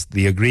is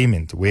the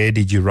agreement? Where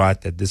did you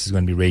write that this is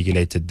going to be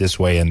regulated this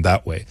way and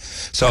that way?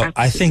 So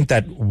absolutely. I think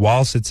that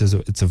whilst it's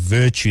a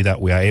virtue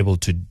that we are able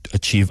to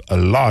achieve a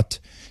lot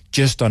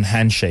just on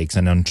handshakes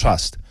and on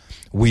trust,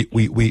 we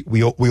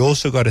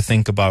also got to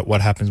think about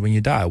what happens when you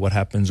die, what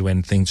happens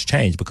when things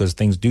change, because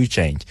things do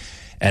change.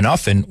 And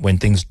often when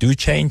things do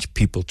change,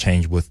 people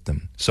change with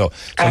them. So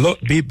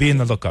look, be in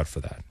the lookout for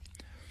that.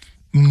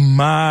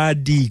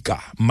 Madiga,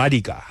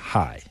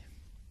 hi.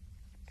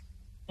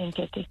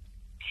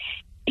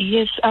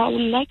 Yes, I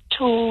would like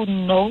to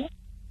know,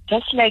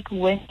 just like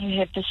when you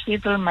have a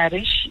civil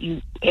marriage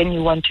and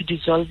you want to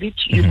dissolve it,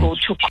 you go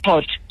to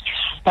court.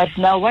 But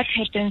now what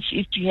happens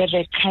if you have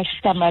a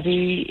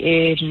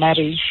customary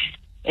marriage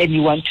and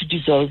you want to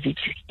dissolve it?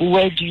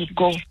 Where do you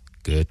go?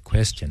 Good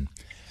question.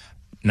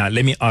 Now,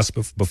 let me ask,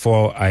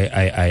 before I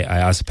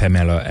ask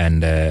Phemelo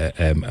and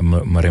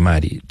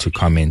Morimadi to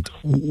comment,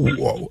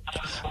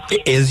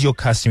 is your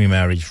customary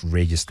marriage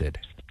registered?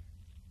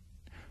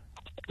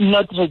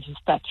 Not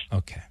registered.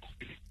 Okay.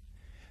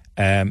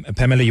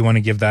 Phemelo, you want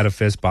to give that a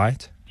first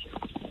bite?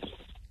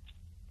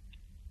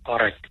 All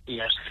right,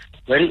 yes.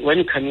 When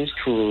it comes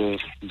to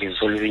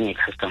dissolving a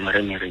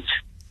customary marriage,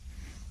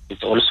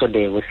 it's also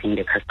there within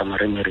the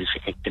Customary Marriage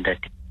Act that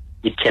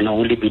it can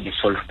only be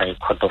dissolved by a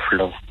court of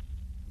law.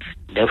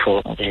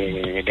 Therefore,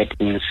 that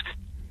means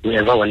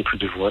whoever wants to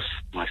divorce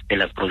must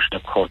still approach the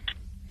court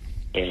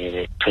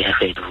to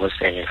have a divorce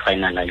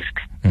finalized.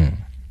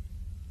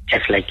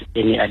 Just like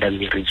any other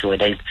marriage,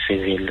 whether it's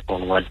civil or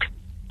what,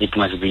 it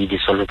must be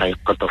dissolved by a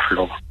court of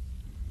law,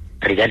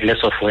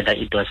 regardless of whether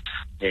it was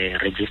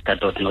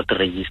registered or not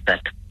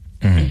registered.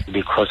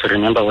 Because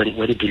remember, when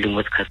dealing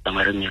with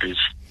customary marriage,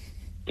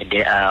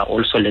 there are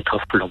also a lot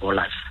of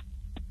lobolas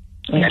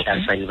that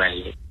are signed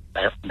by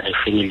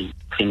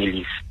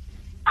families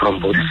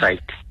from both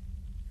sides,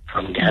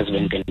 from the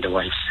husband and the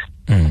wives.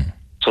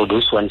 So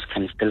those ones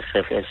can still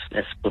serve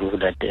as proof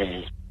that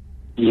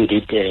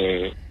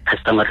indeed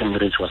customary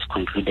marriage was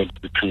concluded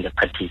between the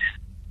parties,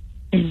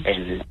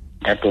 and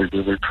that will be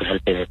able to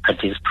help the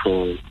parties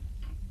to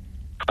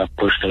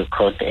approach the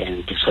court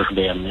and dissolve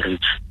their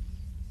marriage.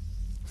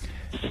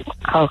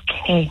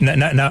 Okay.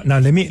 Now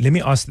let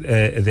me ask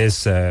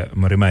this,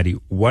 Morimadi.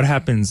 What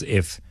happens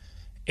if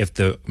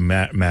the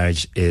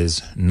marriage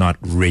is not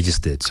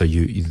registered? So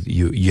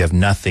you have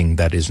nothing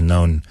that is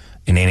known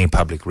in any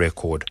public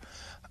record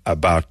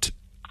about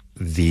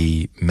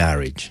the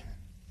marriage.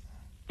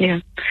 Yeah.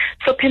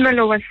 So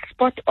Phemelo was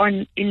spot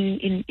on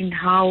in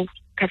how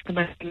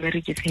customary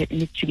marriages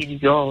need to be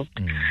dissolved.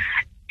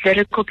 The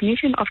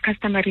recognition of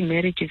customary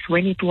marriages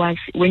when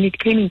it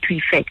came into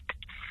effect,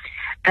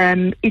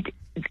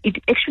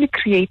 it actually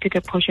created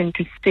a portion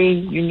to say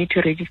you need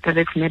to register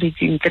this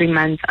marriage in 3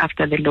 months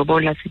after the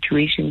lobola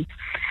situation.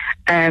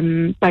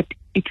 But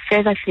it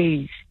further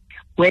says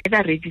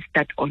whether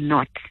registered or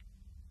not,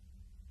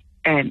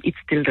 it's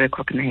still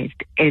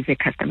recognized as a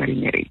customary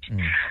marriage.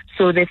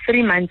 So the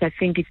 3 months, I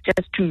think, is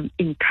just to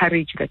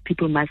encourage that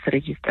people must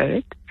register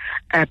it.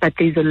 But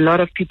there's a lot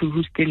of people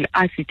who still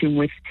are sitting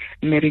with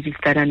marriages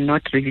that are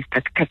not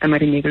registered,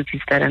 customary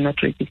marriages that are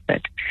not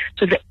registered.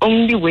 So the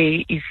only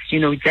way is,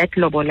 that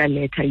lobola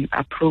letter, you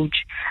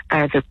approach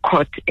the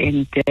court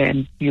and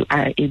you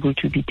are able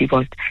to be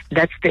divorced.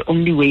 That's the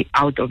only way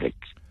out of it.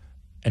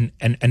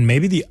 And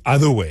maybe the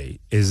other way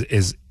is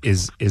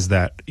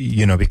that,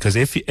 because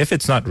if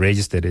it's not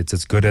registered, it's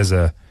as good as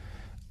a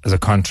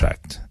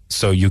contract.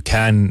 So you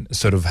can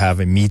sort of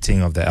have a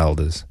meeting of the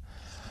elders,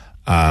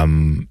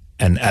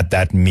 and at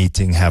that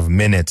meeting have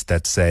minutes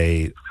that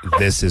say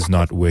this is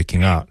not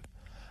working out,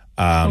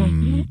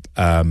 and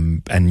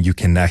you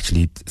can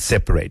actually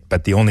separate.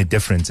 But the only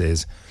difference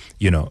is,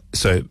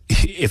 so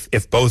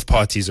if both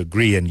parties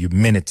agree and you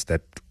minutes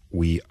that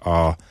we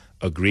are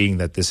agreeing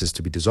that this is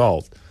to be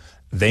dissolved,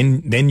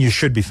 then you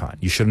should be fine.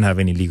 You shouldn't have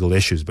any legal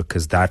issues,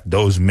 because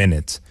those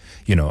minutes,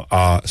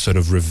 are sort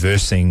of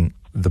reversing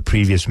the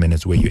previous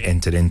minutes where you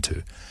entered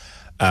into.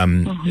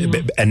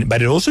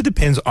 But it also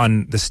depends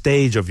on the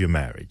stage of your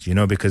marriage,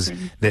 because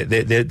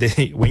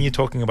when you're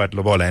talking about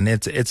lobola, and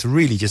it's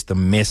really just the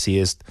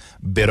messiest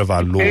bit of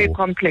our law. Very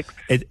complex.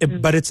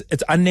 But it's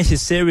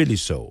unnecessarily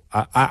so.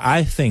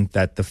 I think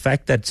that the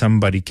fact that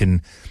somebody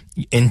can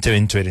enter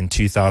into it in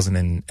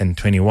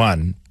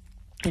 2021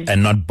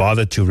 and not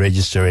bother to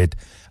register it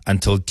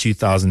until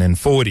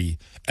 2040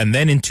 And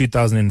then in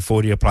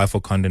 2040, apply for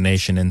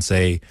condonation and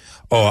say,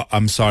 oh,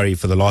 I'm sorry,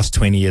 for the last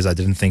 20 years, I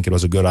didn't think it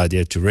was a good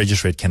idea to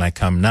register it. Can I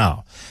come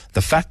now?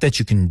 The fact that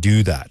you can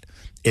do that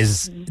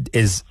is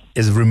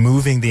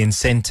removing the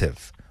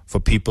incentive for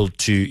people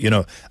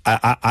to,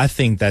 I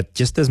think that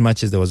just as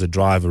much as there was a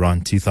drive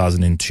around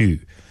 2002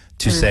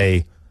 to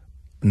say,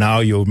 now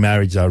your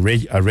marriages are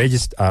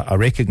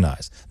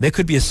recognized. There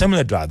could be a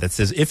similar drive that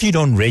says, if you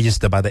don't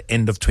register by the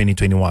end of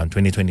 2021,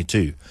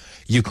 2022,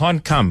 you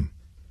can't come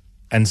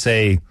and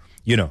say,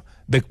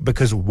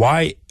 because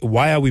why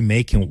are we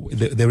making,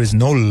 there is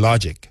no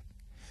logic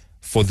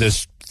for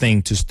this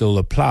thing to still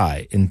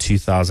apply in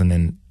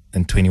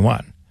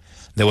 2021.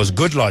 There was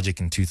good logic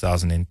in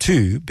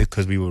 2002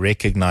 because we were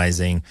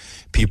recognizing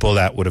people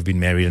that would have been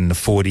married in the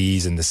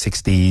 40s and the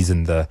 60s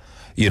and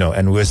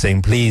and we're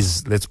saying,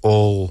 please, let's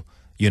all,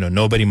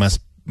 nobody must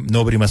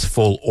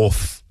fall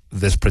off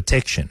this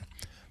protection.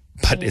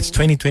 But it's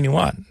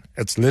 2021.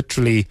 It's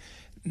literally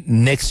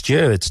next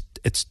year. It's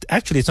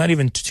not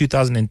even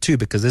 2002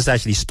 because this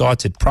actually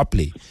started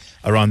properly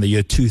around the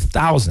year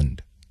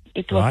 2000.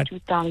 It was right?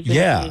 2000.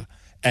 Yeah.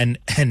 And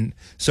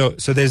so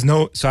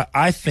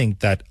I think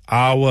that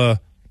our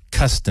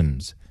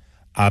customs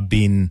are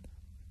being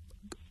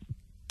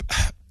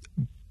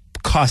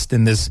cast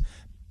in this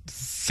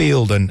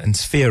field and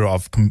sphere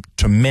of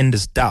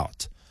tremendous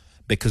doubt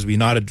because we're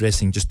not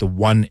addressing just the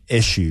one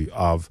issue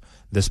of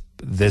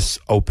this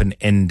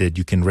open-ended,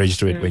 you can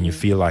register it when you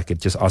feel like it,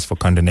 just ask for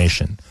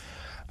condonation.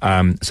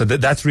 So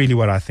that's really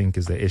what I think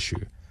is the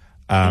issue.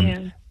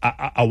 I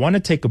want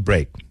to take a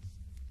break.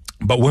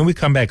 But when we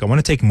come back, I want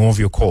to take more of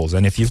your calls.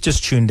 And if you've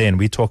just tuned in,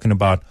 we're talking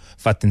about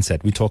Fout and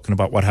Set. We're talking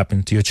about what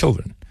happened to your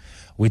children.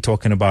 We're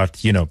talking about,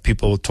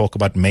 people talk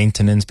about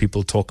maintenance.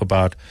 People talk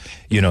about,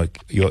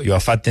 your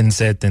Fout and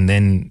Set, and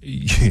then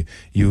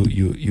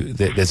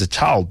there's a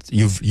child.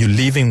 You're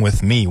leaving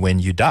with me when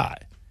you die.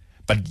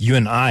 But you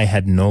and I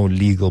had no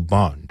legal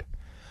bond.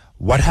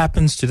 What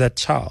happens to that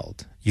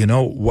child?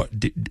 What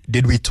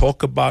did we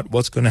talk about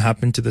what's going to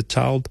happen to the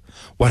child?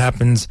 What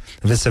happens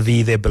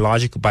vis-a-vis their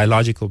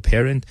biological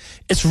parent?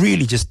 It's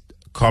really just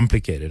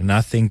complicated. And I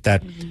think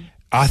that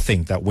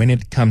when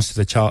it comes to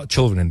the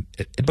children,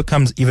 it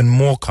becomes even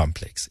more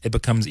complex. It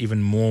becomes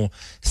even more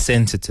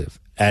sensitive,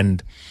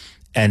 and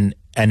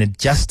it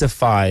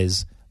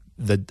justifies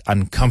the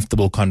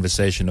uncomfortable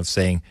conversation of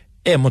saying,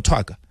 "Hey,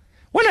 Motwaka,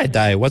 when I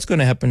die, what's going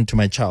to happen to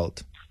my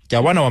child?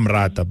 But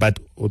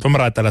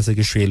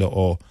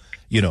or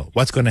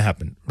what's going to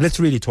happen?" Let's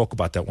really talk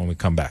about that when we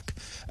come back.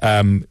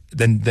 Then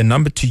the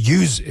number to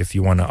use if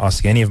you want to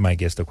ask any of my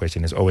guests the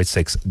question is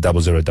 086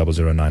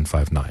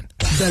 000959.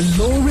 The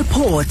Law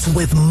Report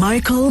with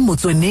Michael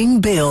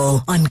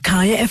Motsoeneng-Bill on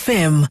Kaya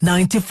FM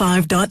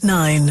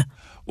 95.9.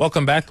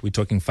 Welcome back. We're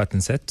talking Fout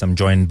and Set. I'm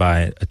joined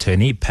by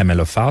attorney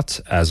Phemelo Fout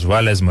as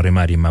well as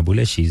Morimari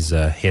Mabule. She's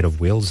head of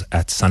wills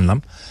at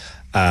Sanlam.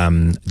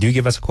 Do you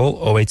give us a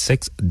call?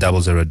 086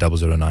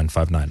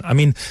 000959. I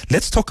mean,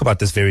 let's talk about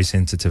this very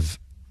sensitive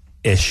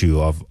issue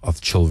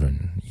of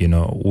children.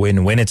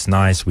 When it's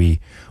nice, we're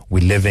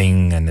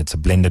living and it's a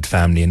blended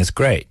family and it's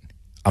great.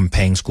 I'm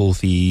paying school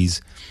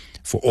fees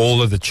for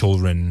all of the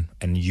children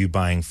and you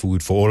buying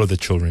food for all of the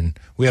children.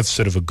 We have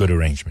sort of a good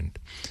arrangement.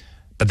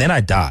 But then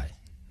I die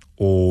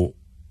or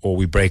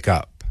we break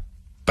up.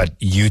 But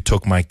you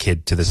took my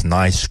kid to this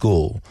nice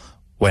school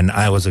when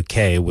I was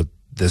okay with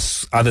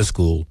this other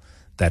school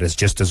that is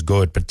just as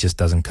good, but just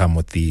doesn't come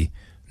with the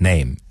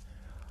name.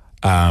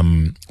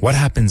 What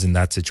happens in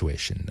that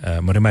situation?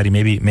 Morimari,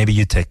 maybe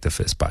you take the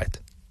first bite.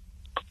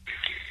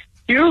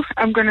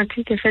 I'm going to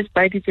take a first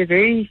bite. It's a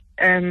very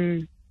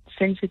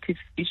sensitive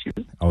issue.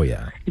 Oh,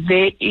 yeah.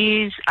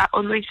 I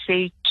always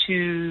say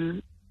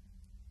to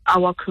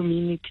our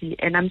community,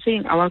 and I'm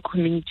saying our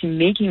community,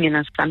 making an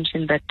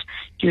assumption that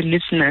your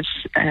listeners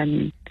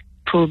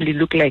probably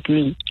look like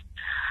me.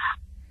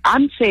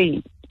 I'm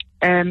saying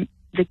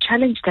the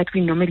challenge that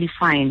we normally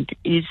find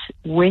is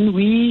when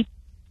we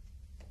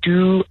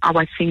do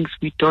our things,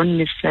 we don't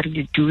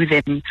necessarily do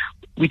them,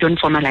 we don't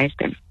formalize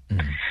them.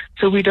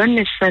 So we don't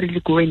necessarily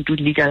go and do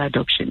legal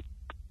adoption.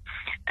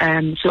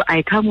 So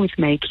I come with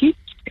my kids,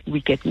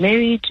 we get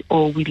married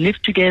or we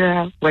live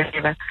together,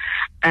 whatever,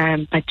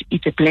 but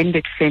it's a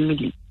blended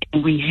family.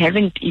 And we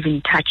haven't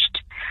even touched,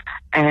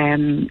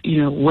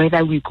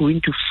 whether we're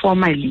going to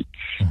formally,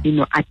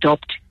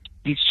 adopt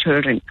these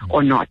children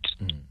or not.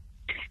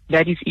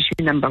 That is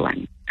issue number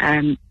one.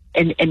 And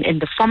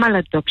the formal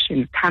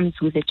adoption comes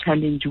with a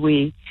challenge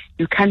where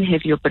you can't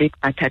have your bread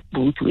buttered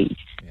both ways.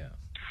 Yeah.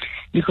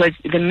 Because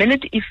the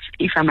minute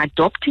if I'm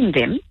adopting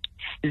them,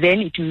 then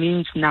it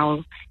means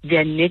now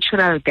their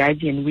natural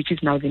guardian, which is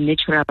now the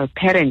natural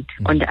parent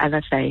on the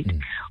other side,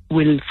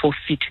 will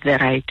forfeit the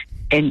right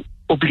and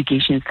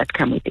obligations that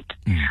come with it.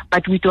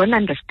 But we don't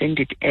understand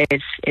it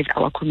as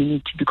our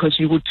community because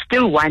we would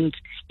still want,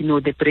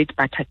 the bread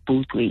buttered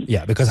both ways.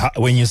 Yeah, because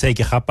when you say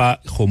ke gapa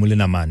khomo le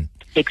namane.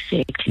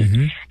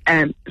 Exactly.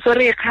 So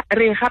re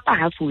gapa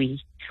halfway.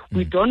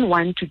 We don't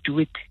want to do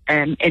it,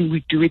 and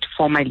we do it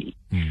formally.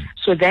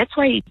 So that's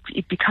why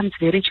it becomes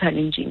very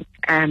challenging.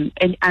 And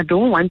I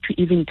don't want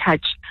to even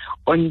touch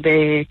on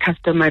the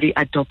customary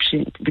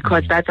adoption,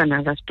 because that's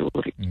another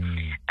story.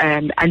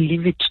 I'll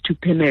leave it to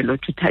Phemelo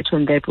to touch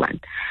on that one,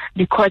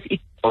 because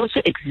it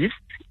also exists.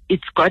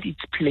 It's got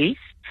its place,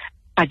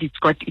 but it's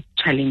got its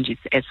challenges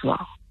as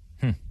well.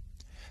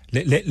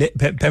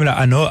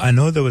 Phemelo, I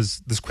know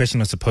this question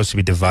was supposed to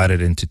be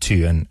divided into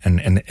two, and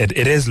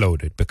it is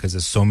loaded because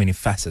there's so many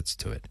facets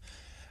to it.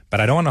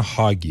 But I don't want to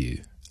hog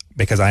you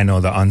because I know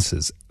the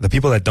answers. The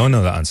people that don't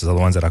know the answers are the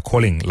ones that are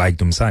calling, like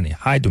Dumsani.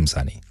 Hi,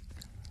 Dumsani.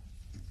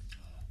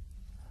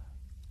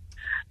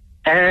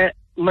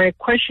 My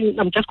question,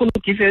 I'm just going to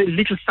give you a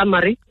little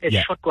summary,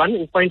 short one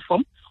in point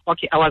form.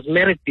 Okay, I was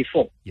married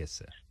before. Yes,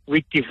 sir.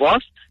 We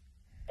divorced,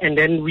 and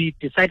then we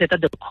decided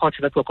at the court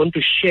that we're going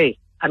to share,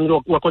 and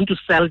we're going to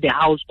sell the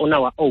house on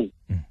our own.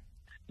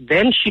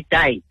 Then she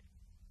died.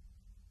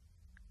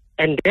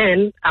 And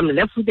then I'm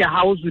left with the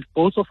house with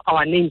both of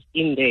our names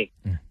in there.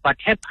 But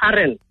her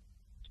parents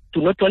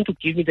do not want to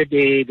give me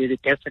the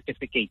death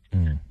certificate,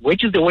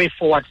 which is the way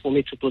forward for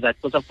me to do that,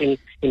 because I've been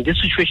in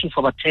this situation for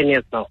about 10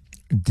 years now.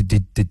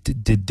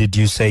 Did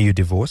you say you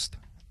divorced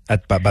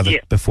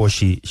before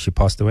she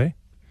passed away?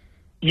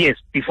 Yes,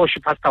 before she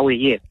passed away,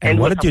 yes. And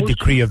what did your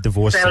decree of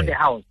divorce sell say? The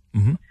house.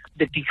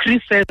 The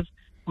decree says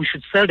we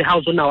should sell the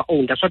house on our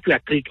own. That's what we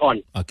agreed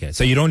on. Okay,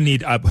 so you don't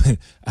need...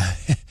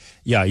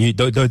 you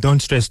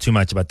don't stress too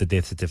much about the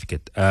death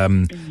certificate.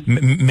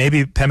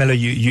 Maybe, Phemelo,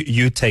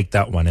 you take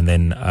that one, and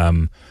then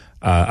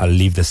I'll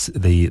leave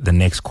the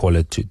next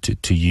caller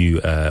to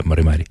you,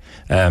 Morimari.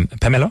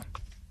 Phemelo?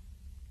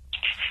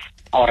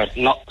 All right.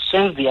 Now,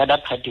 since the other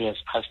party has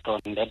passed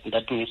on,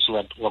 that means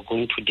we're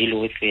going to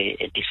deal with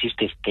a deceased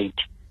estate.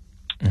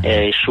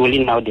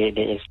 Surely now the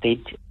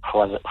estate,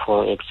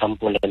 for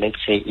example, let's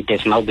say it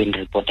has now been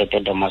reported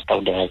at the Master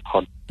of the High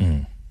Court.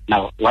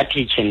 Now, what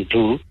he can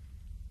do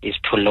is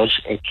to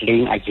lodge a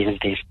claim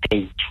against the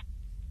estate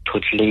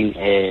to claim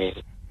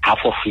half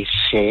of his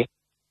share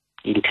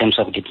in terms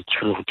of the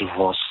decree of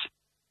divorce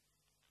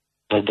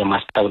with the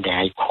Master of the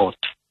High Court.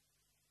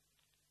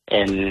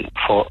 And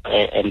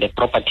the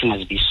property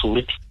must be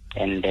sold,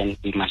 and then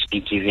he must be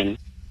given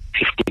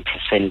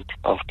 50%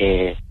 of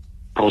the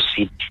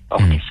proceeds of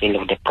the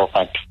sale of the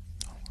property.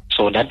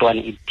 So that one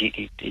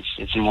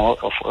it's more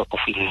of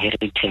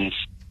inheritance,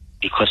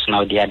 because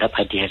now the other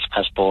party has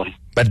passed on.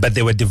 But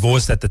they were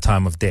divorced at the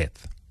time of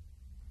death.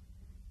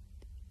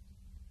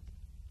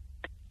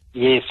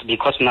 Yes,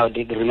 because now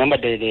remember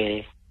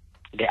the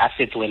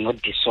assets were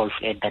not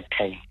dissolved at that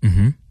time.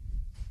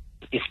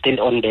 It's still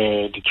on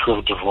the decree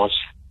of divorce,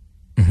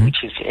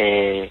 which is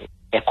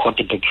a court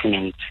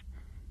document.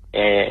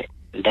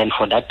 Then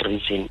for that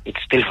reason,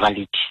 it's still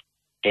valid.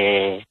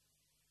 The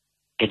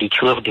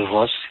decree of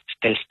divorce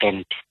still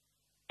stands,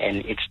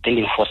 and it's still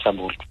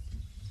enforceable.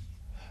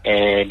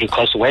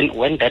 Because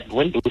when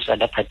those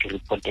other parties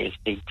report the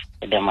estate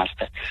at the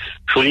master,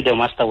 surely the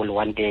master will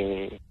want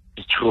the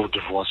decree of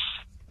divorce,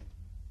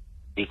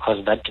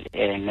 because that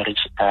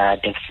marriage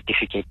death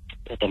certificate,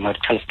 the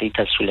marital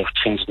status will have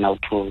changed now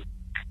to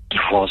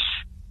divorce.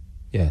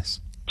 Yes.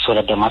 So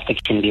that the master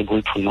can be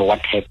able to know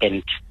what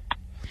happened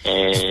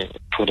to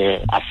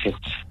the assets.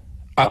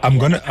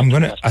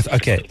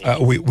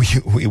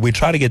 We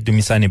try to get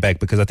Dumisani back,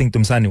 because I think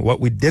Dumisani, what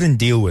we didn't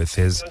deal with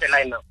is, on the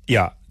line now.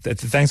 Yeah,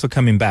 thanks for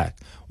coming back.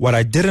 What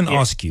I didn't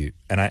ask you,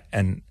 and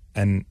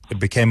it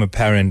became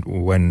apparent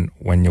when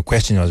your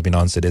question was being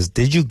answered, is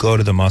did you go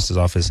to the master's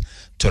office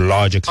to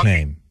lodge a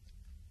claim?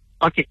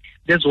 Okay,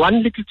 there's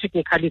one little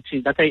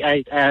technicality that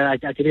I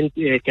didn't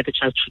get a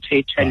chance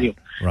to tell you.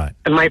 Right.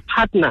 And my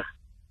partner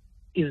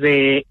is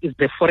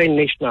the foreign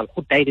national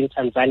who died in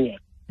Tanzania.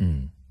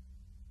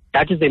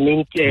 That is the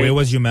main. Where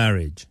was your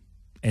marriage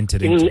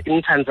entered into?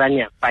 In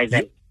Tanzania by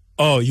then.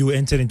 You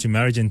entered into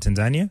marriage in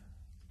Tanzania?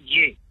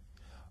 Yeah.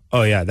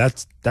 Oh yeah,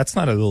 that's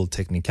not a little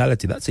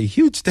technicality. That's a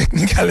huge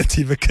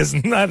technicality, because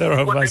neither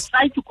of us. I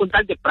tried to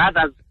contact the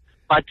brothers,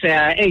 but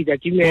they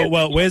give me.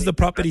 Well, where's the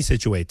property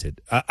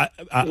situated?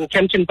 In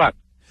Kempton Park.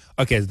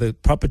 Okay, the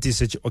property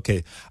situation.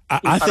 Okay,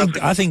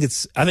 I think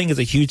it's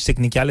a huge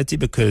technicality,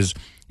 because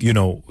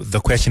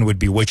the question would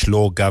be which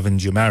law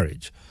governs your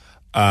marriage.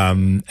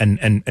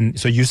 And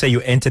so you say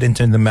you entered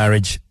into the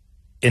marriage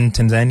in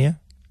Tanzania?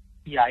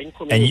 Yeah, in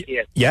community,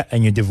 yes. Yeah,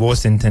 and you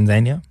divorced in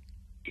Tanzania?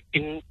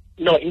 In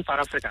South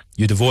Africa.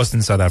 You divorced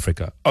in South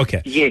Africa.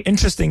 Okay. Yeah.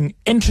 Interesting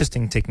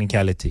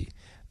technicality.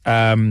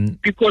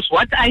 Because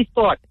what I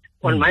thought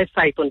on my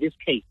side on this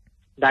case,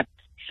 that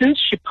since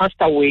she passed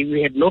away,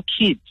 we had no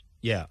kids.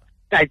 Yeah.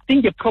 I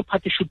think the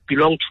property should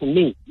belong to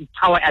me. It's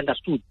how I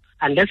understood.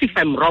 Unless if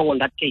I'm wrong on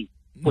that case.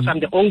 Because I'm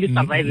the only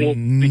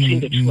surviving between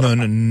the two.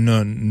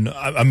 No.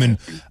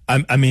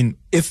 I mean,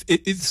 if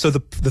so,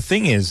 the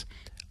thing is,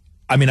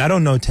 I mean, I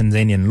don't know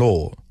Tanzanian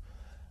law,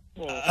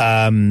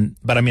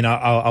 but I mean,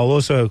 I'll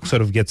also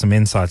sort of get some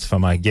insights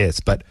from my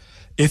guests. But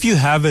if you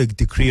have a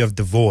decree of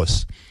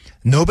divorce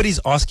Nobody's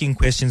asking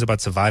questions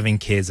about surviving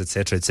kids,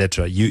 etc.,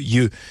 etc.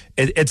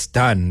 It's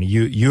done.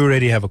 You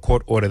already have a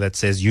court order that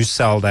says you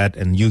sell that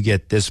and you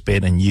get this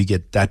bit and you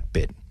get that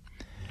bit.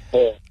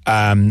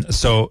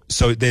 So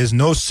there's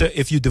no,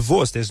 if you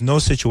divorce, there's no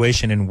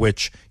situation in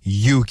which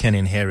you can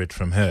inherit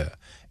from her.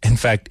 In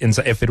fact,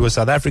 if it was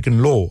South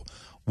African law,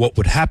 what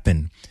would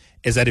happen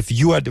is that if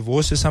you are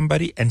divorced to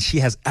somebody and she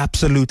has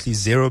absolutely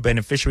zero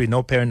beneficiary,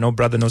 no parent, no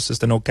brother, no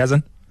sister, no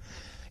cousin,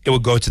 it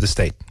would go to the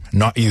state,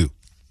 not you.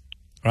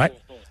 Right?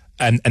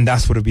 And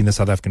that's would have been the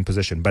South African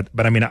position. But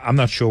I mean, I'm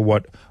not sure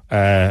what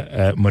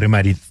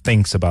Morimari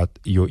thinks about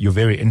your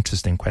very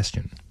interesting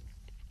question.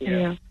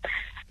 Yeah.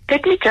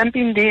 Let me jump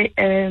in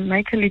there,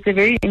 Michael. It's a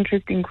very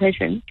interesting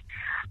question.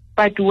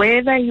 But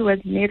whether he was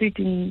married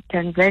in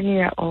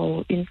Tanzania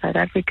or in South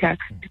Africa,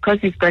 because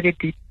he's got a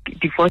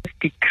divorce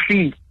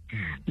decree,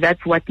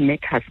 that's what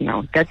matters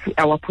now. That's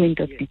our point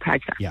of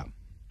departure. Yeah.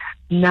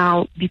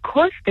 Now,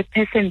 because the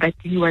person that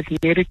he was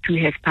married to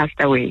has passed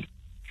away,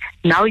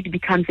 now it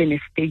becomes an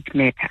estate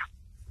matter.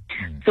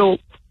 So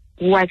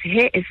was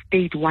her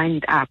estate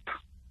wound up?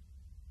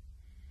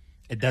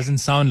 It doesn't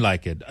sound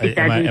like it.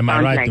 Am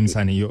I right, like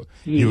Dumsani?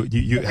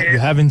 You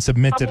haven't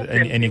submitted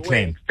any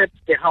claim. Except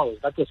the house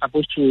that was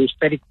supposed to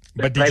sell it.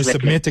 But did you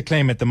submit a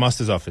claim at the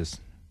master's office?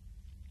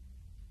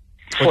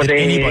 Or did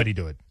anybody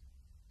do it?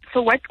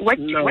 So what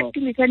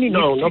Dumisani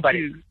needs to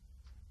do?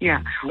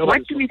 Yeah.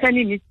 What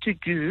Dumisani needs to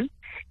do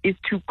is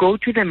to go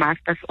to the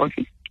master's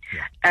office.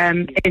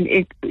 And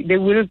they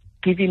will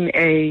give him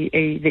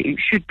there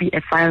should be a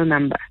file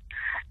number,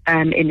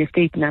 an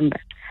estate number,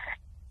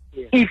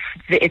 if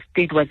the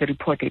estate was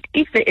reported.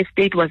 If the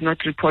estate was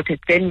not reported,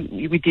 then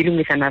we're dealing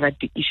with another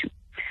issue.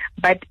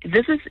 But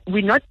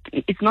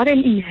it's not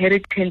an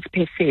inheritance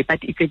per se, but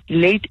it's a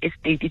late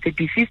estate, it's a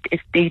deceased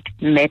estate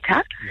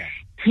matter. Yeah.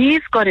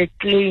 He's got a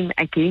claim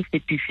against the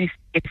deceased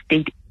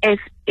estate as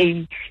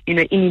a, in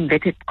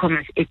inverted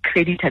commas, a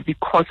creditor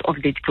because of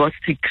the divorce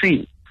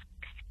decree.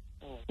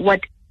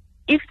 What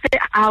if the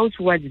house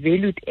was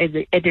valued at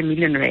R1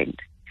 million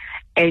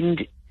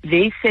and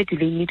they said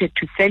they needed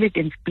to sell it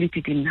and split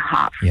it in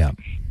half? Yeah.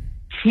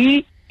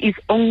 His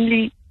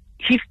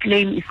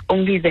claim is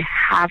only the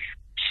half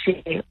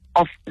share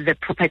of the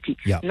property,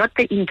 not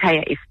the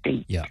entire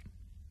estate. Yeah.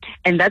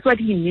 And that's what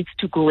he needs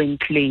to go and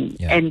claim.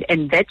 Yeah.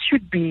 And that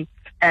should be,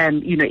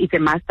 it's a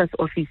master's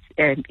office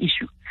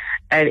issue.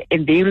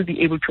 And they will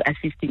be able to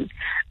assist him.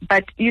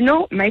 But,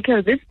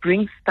 Michael, this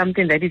brings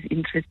something that is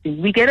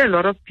interesting. We get a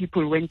lot of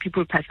people, when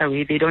people pass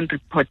away, they don't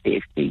report their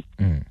estate.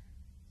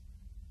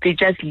 They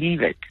just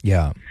leave it.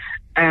 Yeah.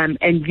 And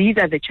these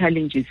are the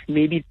challenges.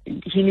 Maybe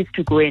he needs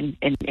to go and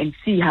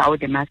see how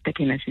the master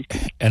can assist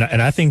him.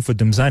 And I think for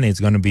Dumsani, it's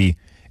going to be,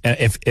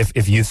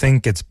 if you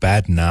think it's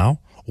bad now,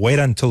 wait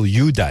until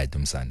you die,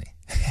 Dumsani.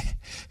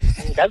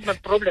 That's the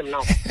problem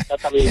now that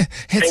I'm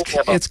thinking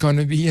about. It's going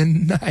to be a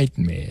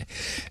nightmare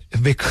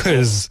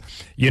because,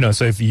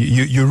 so if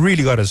you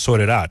really got to sort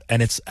it out,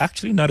 and it's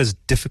actually not as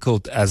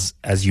difficult as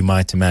you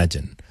might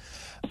imagine.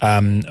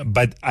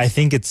 But I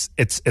think it's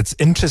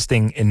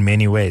interesting in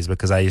many ways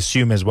because I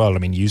assume as well. I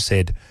mean, you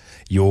said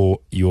your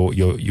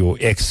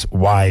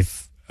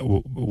ex-wife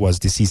was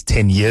deceased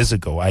 10 years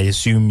ago. I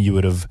assume you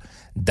would have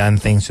done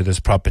things to this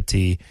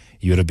property.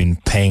 You would have been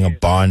paying a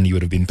bond. You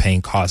would have been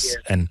paying costs,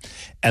 and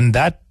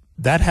that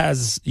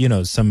has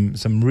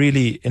some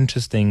really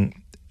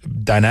interesting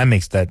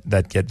dynamics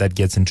that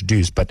gets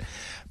introduced. But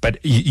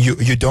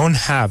you don't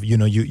have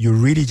you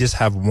really just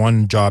have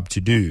one job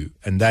to do,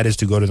 and that is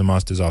to go to the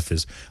master's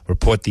office,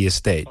 report the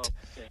estate.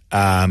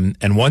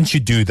 And once you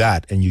do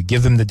that and you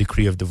give them the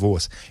decree of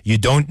divorce, you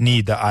don't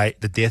need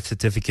the death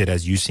certificate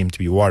as you seem to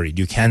be worried.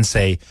 You can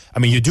say,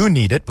 you do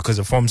need it because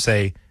the forms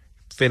say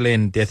fill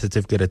in death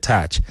certificate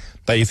attached.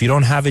 But if you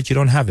don't have it, you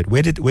don't have it.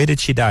 Where did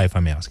she die, if I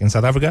may ask? In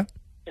South Africa?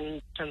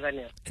 In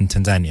Tanzania. In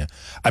Tanzania.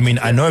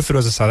 I know if it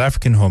was a South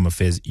African Home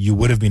Affairs, you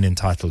would have been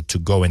entitled to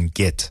go and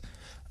get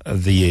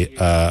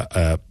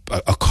a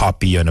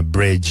copy, an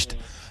abridged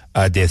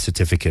death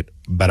certificate.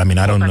 But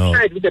I don't know. I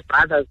tried with the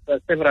brothers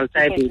several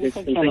times.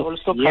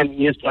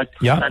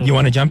 Yeah, you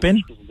want to jump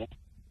in?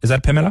 Is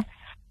that Phemelo?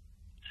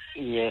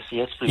 Yes,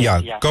 please.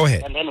 Yeah, go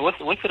ahead. And then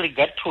with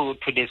regard to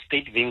the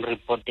state being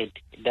reported,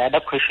 the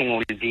other question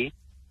will be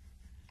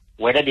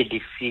whether the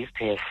deceased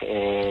has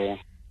a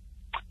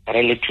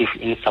relative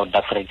in South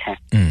Africa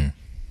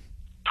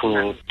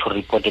to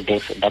report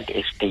that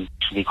estate,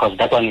 because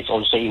that one is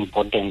also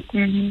important,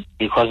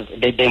 because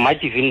they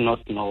might even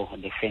not know,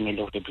 the family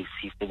of the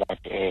deceased, that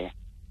they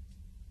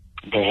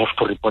have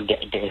to report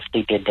the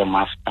estate at the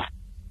master.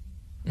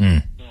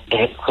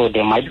 So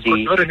there might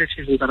be not a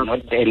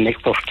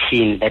next of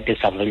kin that is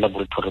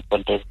available to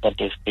report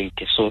that estate.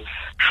 So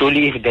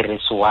surely if there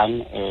is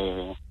one,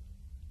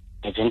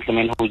 a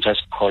gentleman who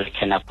just called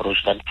can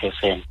approach that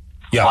person.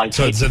 Yeah,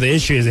 so the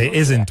issue is there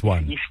isn't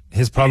one.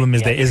 His problem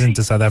is there isn't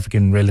a South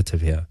African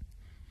relative here.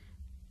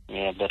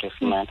 Yeah, there is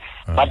none.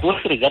 But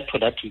with regard to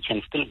that, he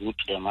can still go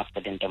to the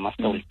master, then the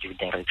master will give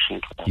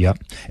direction to that. Yeah,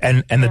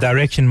 and the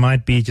direction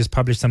might be just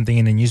publish something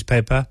in a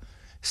newspaper,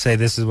 say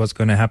this is what's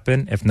going to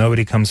happen. If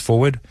nobody comes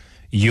forward,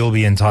 you'll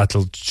be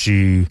entitled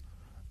to,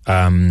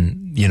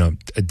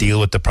 deal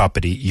with the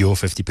property, your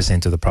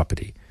 50% of the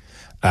property.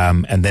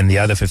 And then the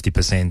other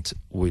 50%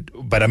 would,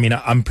 but I mean,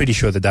 I'm pretty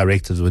sure the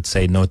directors would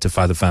say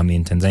notify the family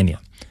in Tanzania.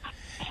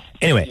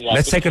 Anyway,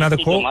 let's take another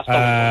call.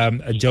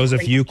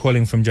 Joseph, you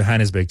calling from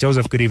Johannesburg.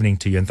 Joseph, good evening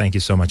to you, and thank you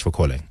so much for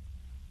calling.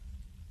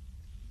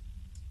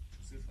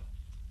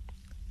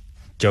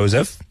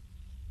 Joseph?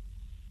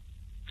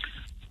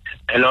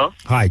 Hello?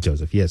 Hi,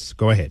 Joseph. Yes,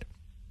 go ahead.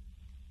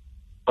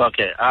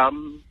 Okay.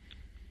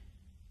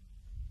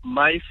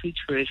 My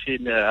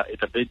situation is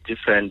a bit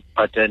different,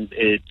 but then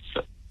it's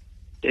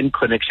in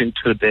connection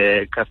to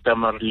the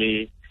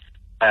customary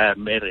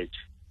marriage.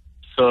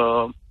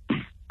 So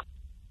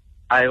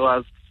I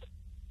was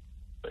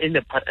in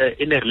a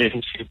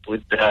relationship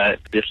with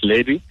this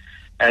lady,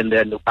 and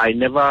then I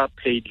never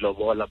paid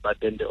lobola, but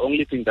then the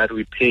only thing that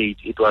we paid,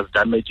 it was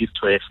damages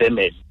to a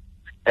family.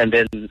 And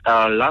then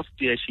last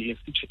year she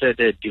instituted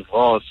a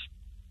divorce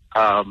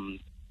from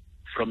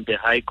the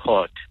High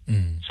Court.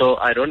 So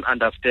I don't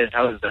understand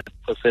how is that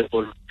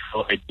possible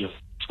for a divorce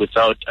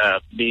without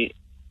me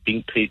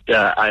being paid.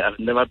 I've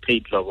never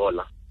paid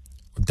lobola.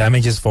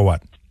 Damages for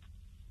what?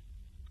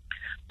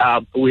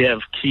 We have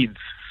kids,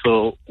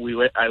 so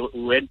I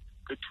went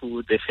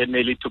to the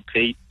family to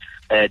pay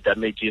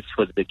damages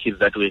for the kids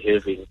that we're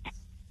having.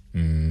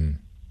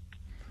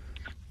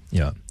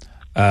 Yeah.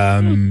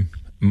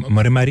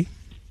 Marimari?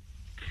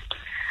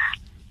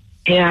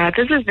 Yeah,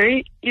 this is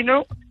very,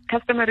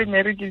 customary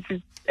marriages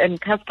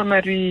and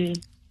customary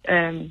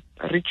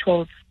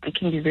rituals, they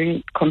can be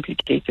very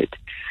complicated.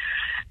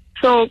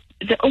 So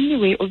the only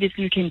way,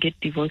 obviously, you can get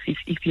divorced is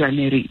if you are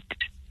married.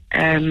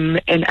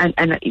 And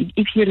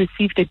if you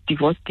received a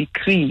divorce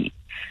decree,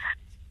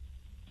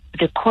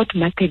 the court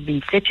must have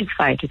been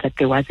certified that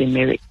there was a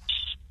marriage.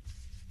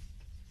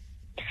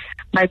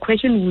 My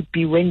question would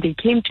be, when they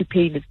came to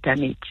pay this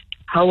damage,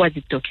 how was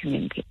it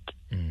documented?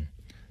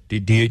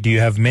 Do you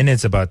have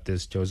minutes about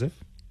this, Joseph?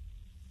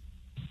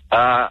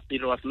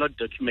 It was not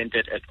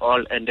documented at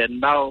all. And then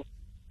now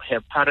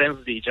her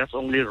parents, they just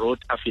only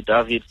wrote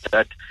affidavits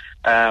that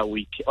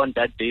on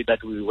that day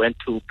that we went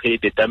to pay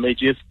the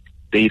damages,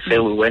 they say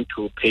we went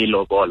to pay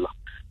lobola.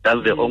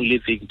 That's the only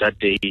thing that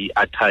they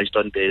attached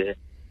on the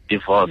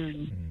divorce.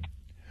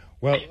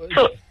 Well,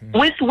 so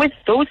with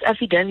those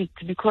affidavits,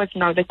 because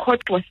now the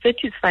court was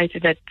satisfied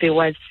that there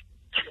was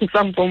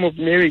some form of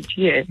marriage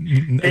here.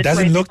 It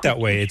doesn't look that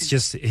way. It's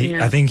just,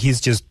 I think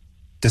he's just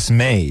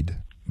dismayed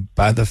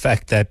by the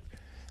fact that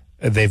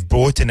they've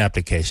brought an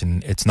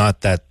application. It's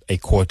not that a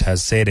court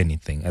has said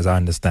anything, as I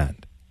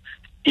understand.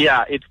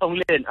 Yeah, it's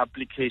only an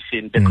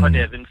application. The court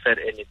hasn't said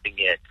anything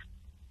yet.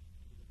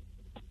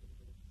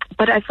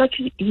 But I thought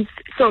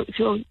so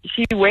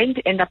she went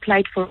and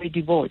applied for a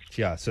divorce.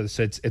 Yeah, so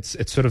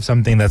it's sort of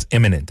something that's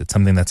imminent. It's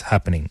something that's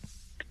happening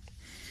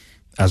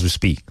as we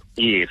speak.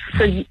 Yes.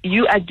 So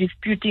you are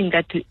disputing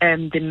that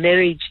the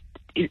marriage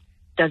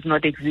does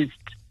not exist.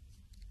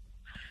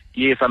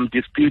 Yes, I'm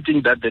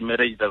disputing that the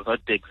marriage does not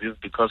exist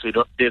because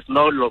there's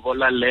no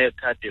lobola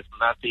letter, there's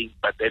nothing,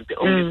 but then the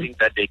only thing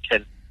that they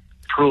can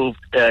prove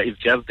is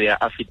just their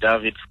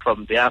affidavits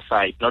from their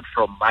side, not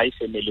from my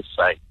family's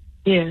side.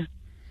 Yeah.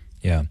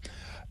 Yeah.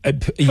 I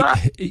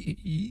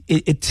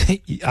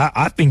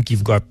think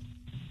you've got...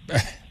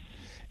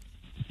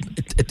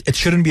 It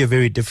shouldn't be a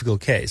very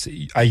difficult case.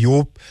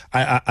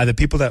 Are the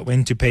people that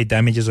went to pay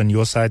damages on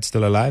your side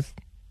still alive?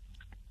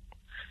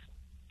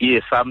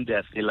 Yes, some they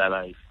are still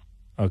alive.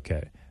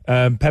 Okay.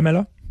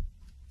 Phemelo?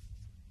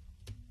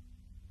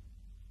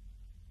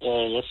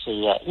 Yes,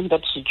 yeah. In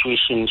that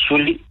situation,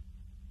 surely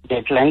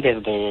the client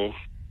has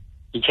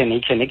he can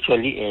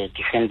actually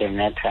defend the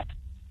matter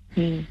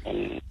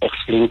and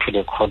explain to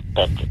the court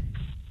that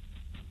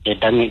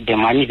the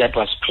money that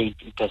was paid,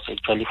 it was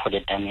actually for the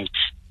damage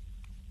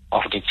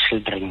of the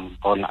children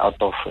born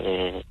out of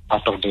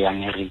their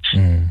marriage,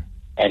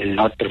 and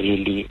not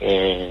really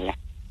a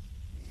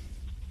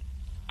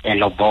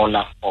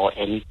lobola or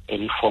any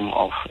form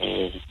of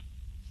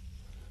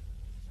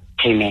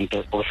payment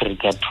with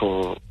regard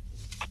to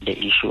the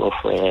issue of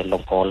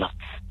lobola.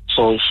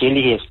 So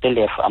surely he still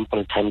have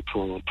ample time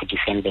to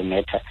defend the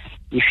matter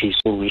if he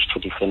so wish to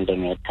defend the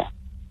matter.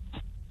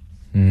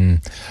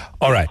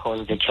 All right.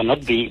 Because there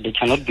cannot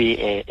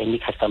be any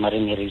customary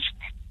marriage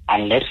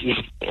unless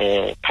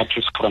if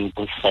parties from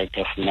both sides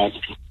have met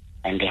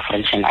and they have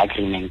reached an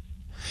agreement.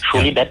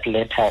 Surely that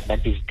letter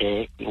that is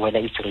there, whether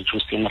it's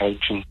reduced in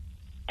writing,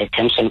 the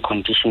terms and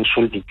conditions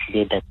should be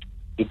clear that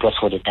it was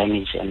for the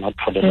damage and not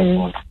for the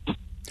lobola.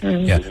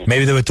 Yeah,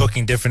 maybe they were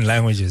talking different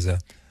languages.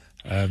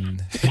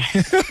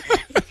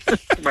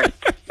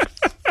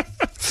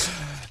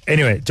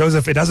 Anyway,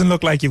 Joseph, it doesn't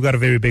look like you've got a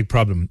very big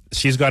problem.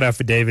 She's got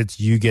affidavits.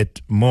 You get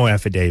more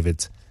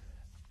affidavits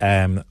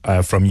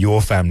from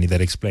your family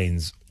that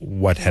explains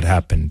what had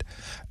happened.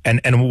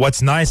 And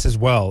what's nice as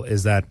well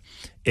is that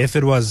if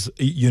it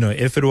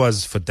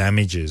was for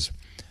damages,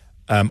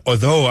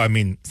 although, I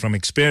mean, from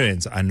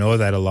experience, I know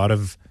that a lot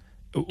of...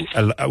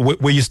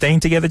 were you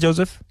staying together,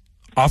 Joseph,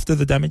 after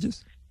the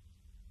damages?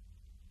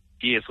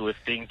 Yes, we're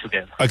staying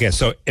together. Okay,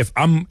 so if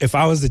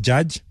I was the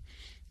judge,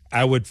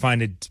 I would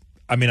find it.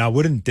 I mean, I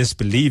wouldn't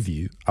disbelieve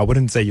you. I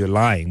wouldn't say you're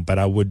lying, but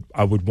I would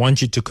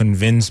want you to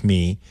convince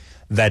me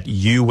that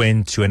you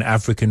went to an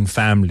African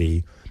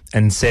family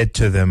and said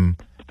to them,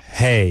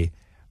 "Hey,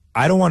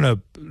 I don't want to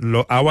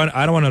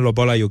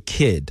lobola your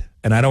kid,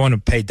 and I don't want to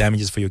pay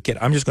damages for your kid.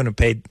 I'm just going to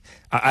pay.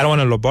 I don't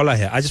want to lobola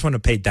her. I just want to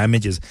pay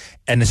damages.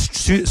 And as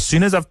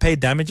soon as I've paid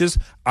damages,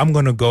 I'm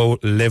going to go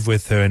live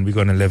with her, and we're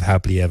going to live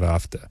happily ever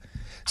after."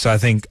 So I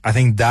think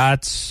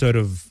that's sort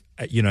of,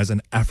 as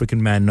an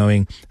African man,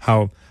 knowing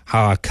how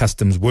our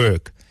customs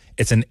work,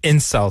 it's an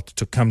insult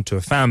to come to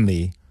a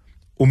family,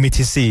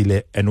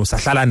 umithisile and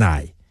usahlala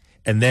naye,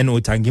 and then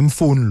uthi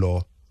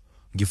ngimfunlo,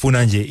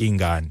 ngifuna nje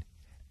ingane.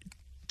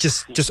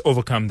 Just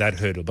overcome that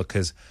hurdle,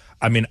 because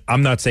I mean,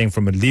 I'm not saying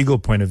from a legal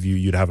point of view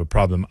you'd have a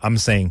problem. I'm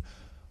saying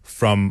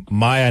from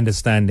my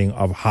understanding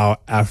of how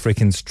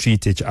Africans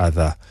treat each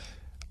other,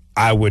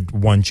 I would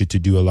want you to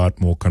do a lot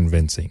more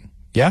convincing.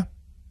 Yeah?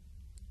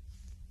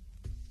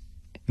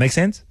 Make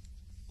sense?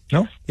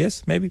 No?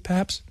 Yes? Maybe?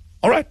 Perhaps?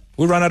 All right.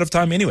 We'll run out of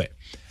time anyway.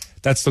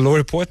 That's the law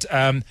report.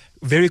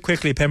 Very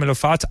quickly, Phemelo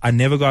Fout, I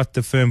never got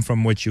the firm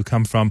from which you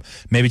come from.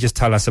 Maybe just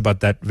tell us about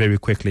that very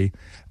quickly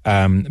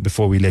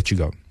before we let you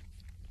go.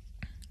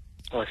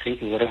 Oh,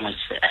 thank you very much.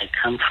 I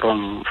come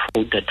from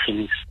Fout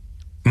Attorneys.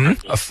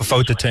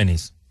 Fout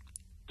Attorneys?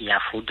 Yeah,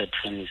 Fout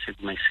Attorneys is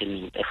my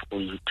surname,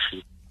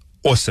 F-O-U-T.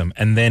 Awesome.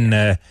 And then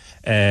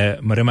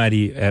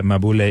Moremari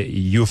Mabule,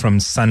 you from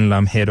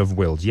Sanlam, head of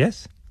wills,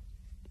 yes?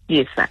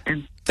 Yes, I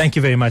am. Thank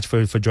you very much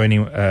for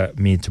joining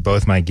me, to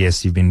both my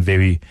guests. You've been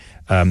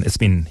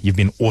you've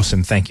been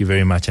awesome. Thank you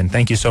very much. And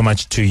thank you so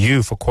much to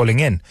you for calling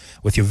in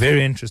with your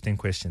very interesting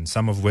questions,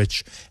 some of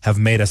which have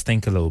made us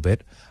think a little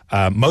bit.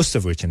 Most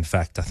of which, in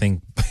fact, I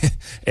think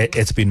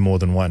it's been more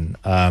than one.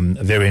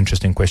 Very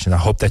interesting question. I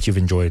hope that you've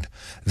enjoyed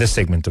this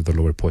segment of the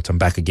Law Report. I'm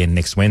back again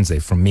next Wednesday.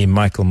 From me,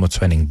 Michael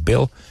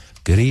Motsoeneng-Bill.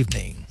 Good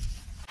evening.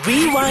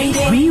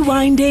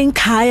 Rewinding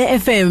Kaya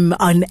FM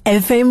on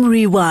FM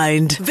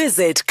Rewind.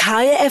 Visit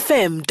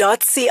kayafm.co.za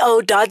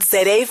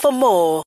for more.